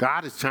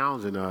God is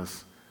challenging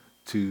us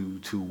to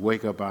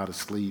wake up out of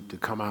sleep, to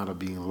come out of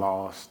being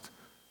lost.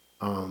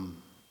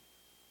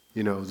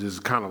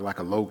 Just kind of like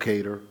a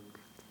locator,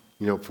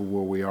 for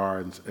where we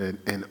are.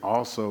 And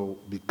also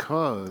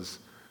because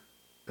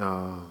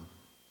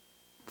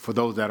for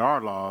those that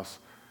are lost,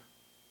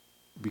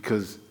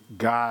 because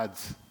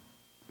God's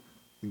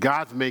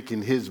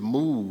making his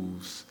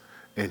moves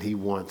and he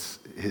wants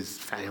his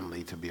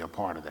family to be a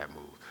part of that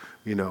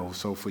move.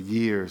 So for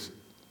years,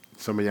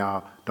 some of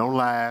y'all don't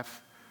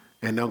laugh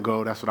and don't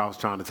go, that's what I was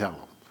trying to tell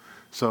them.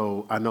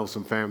 So I know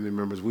some family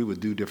members, we would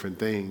do different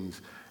things,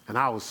 and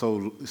I was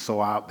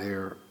so out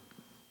there,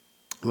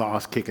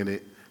 lost, kicking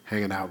it,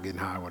 hanging out, getting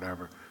high,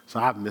 whatever. So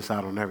I'd miss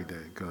out on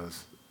everything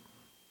because,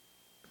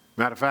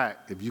 matter of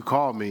fact, if you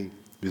call me,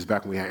 this is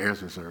back when we had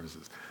answering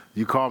services.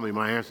 You call me,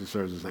 my answering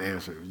service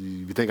answer.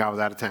 You think I was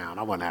out of town.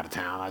 I wasn't out of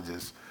town. I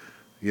just,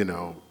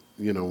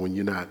 when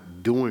you're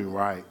not doing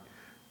right,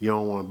 you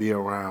don't want to be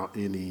around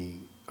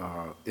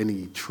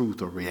any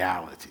truth or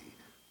reality.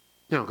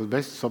 Because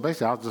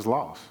basically I was just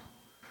lost.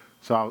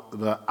 So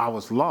I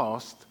was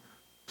lost,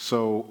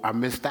 so I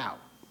missed out.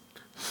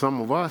 Some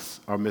of us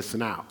are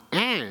missing out.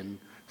 And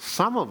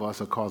some of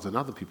us are causing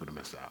other people to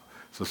miss out.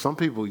 So some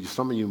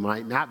of you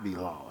might not be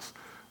lost,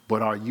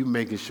 but are you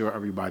making sure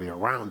everybody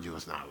around you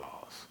is not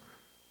lost?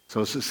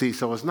 So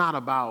it's not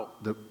about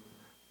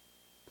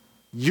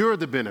you're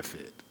the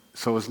benefit.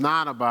 So it's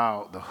not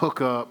about the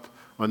hookup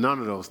or none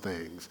of those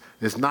things.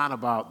 It's not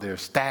about their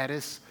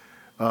status.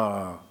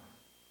 When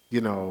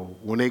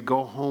they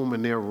go home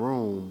in their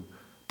room,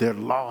 they're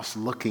lost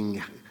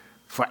looking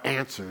for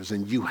answers,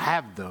 and you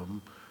have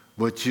them,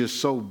 but you're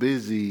so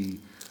busy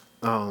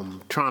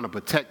trying to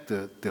protect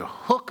the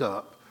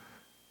hookup,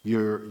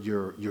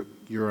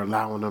 you're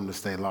allowing them to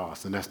stay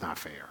lost, and that's not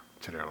fair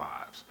to their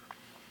lives.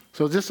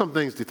 So just some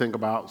things to think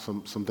about,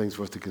 some things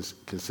for us to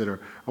consider.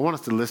 I want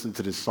us to listen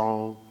to this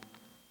song,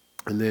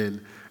 and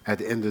then at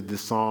the end of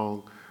this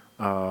song,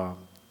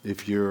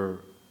 if you're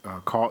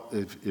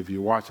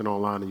watching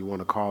online and you want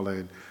to call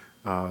in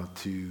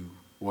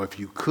or if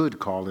you could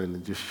call in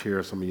and just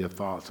share some of your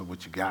thoughts of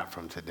what you got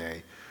from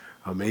today,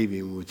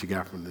 maybe what you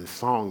got from this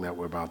song that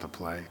we're about to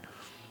play,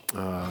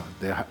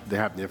 they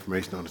have the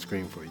information on the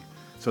screen for you.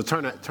 So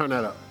turn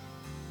that up.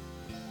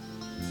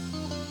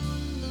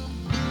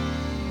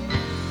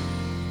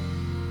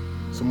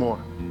 Some more.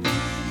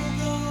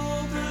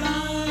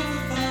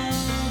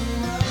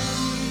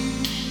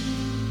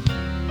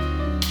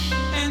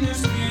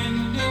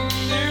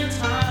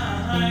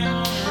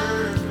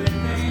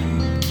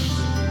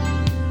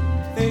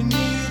 They need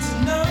to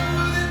know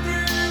that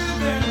through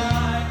their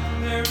life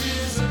there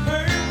is a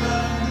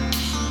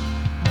purpose.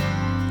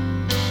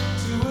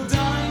 To a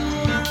dying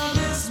world,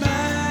 this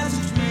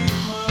message we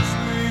must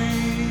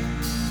bring.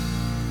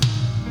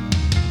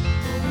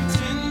 But we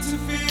tend to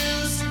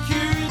feel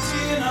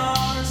security in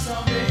our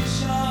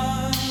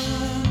salvation.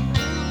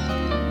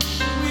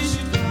 We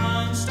should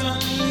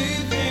constantly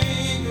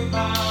think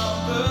about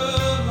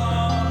the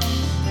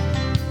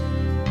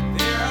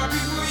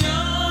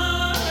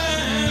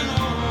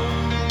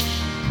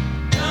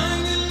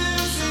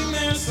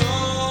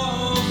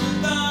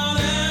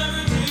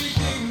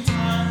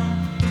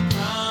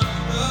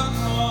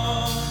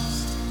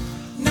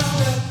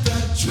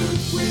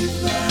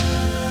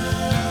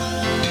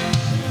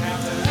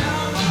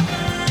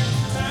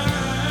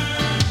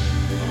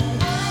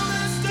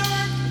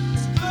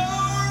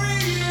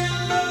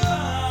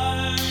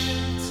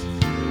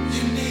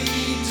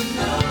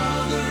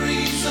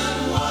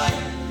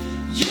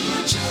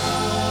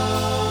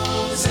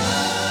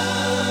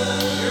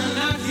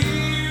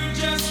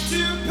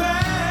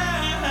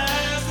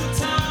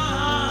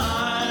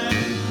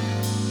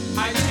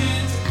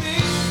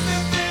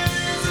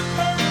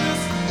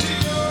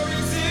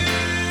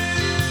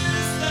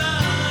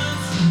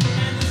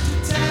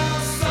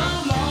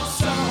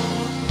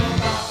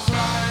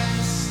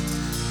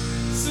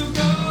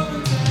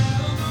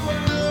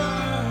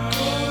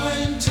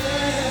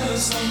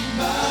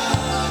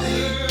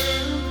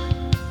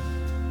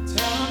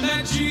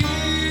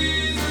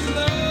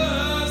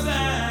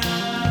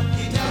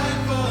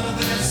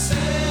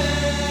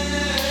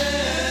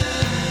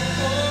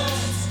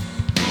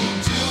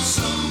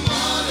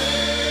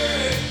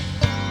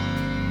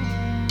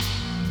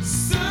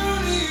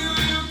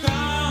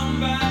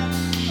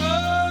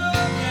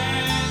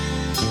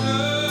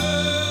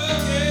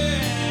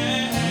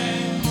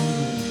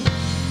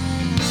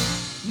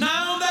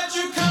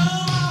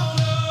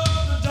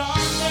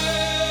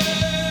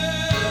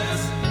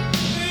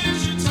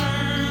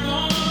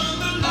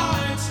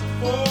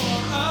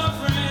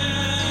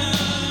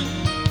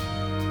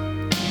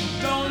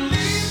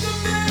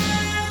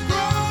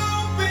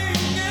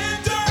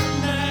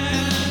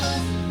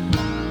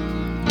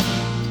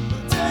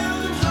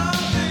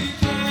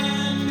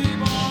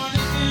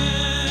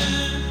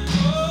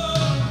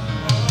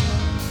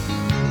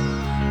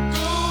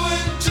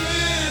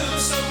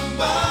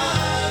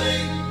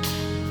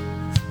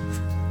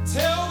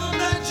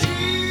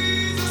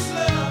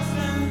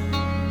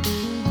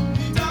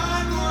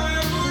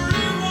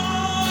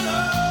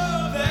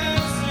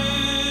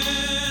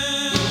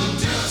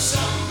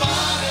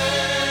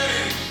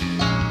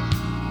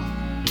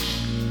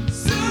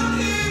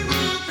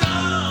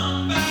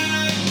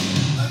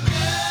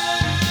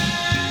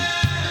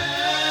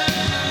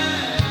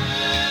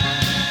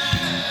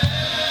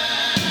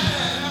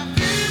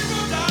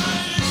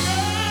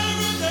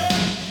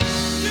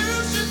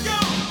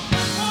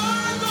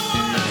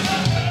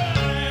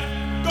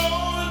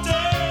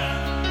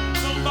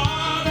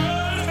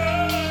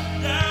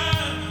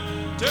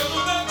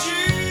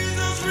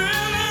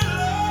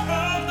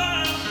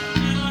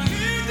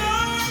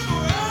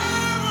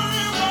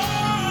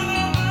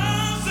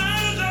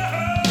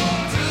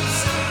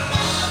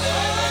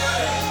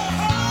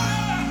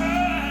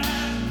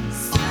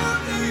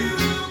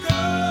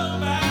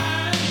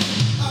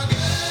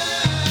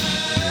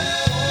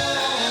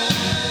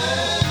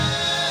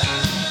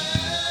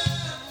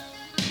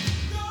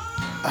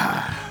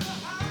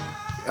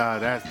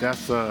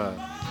That's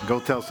Go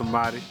Tell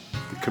Somebody,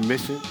 the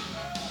commission.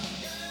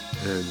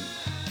 And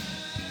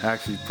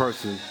actually,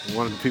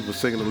 one of the people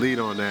singing the lead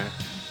on that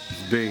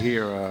is being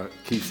here,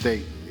 Keith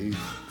State.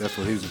 That's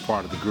when he was a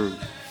part of the group.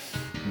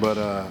 But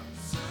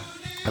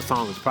that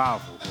song is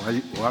powerful.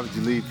 Why would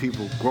you leave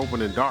people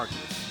groping in darkness?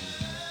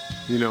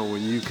 You know,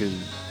 when you can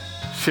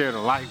share the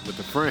light with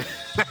a friend.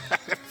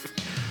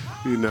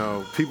 You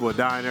know, people are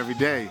dying every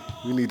day.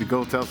 We need to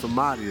go tell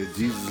somebody that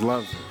Jesus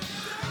loves them.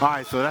 All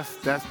right, so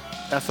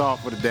that's all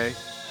for today.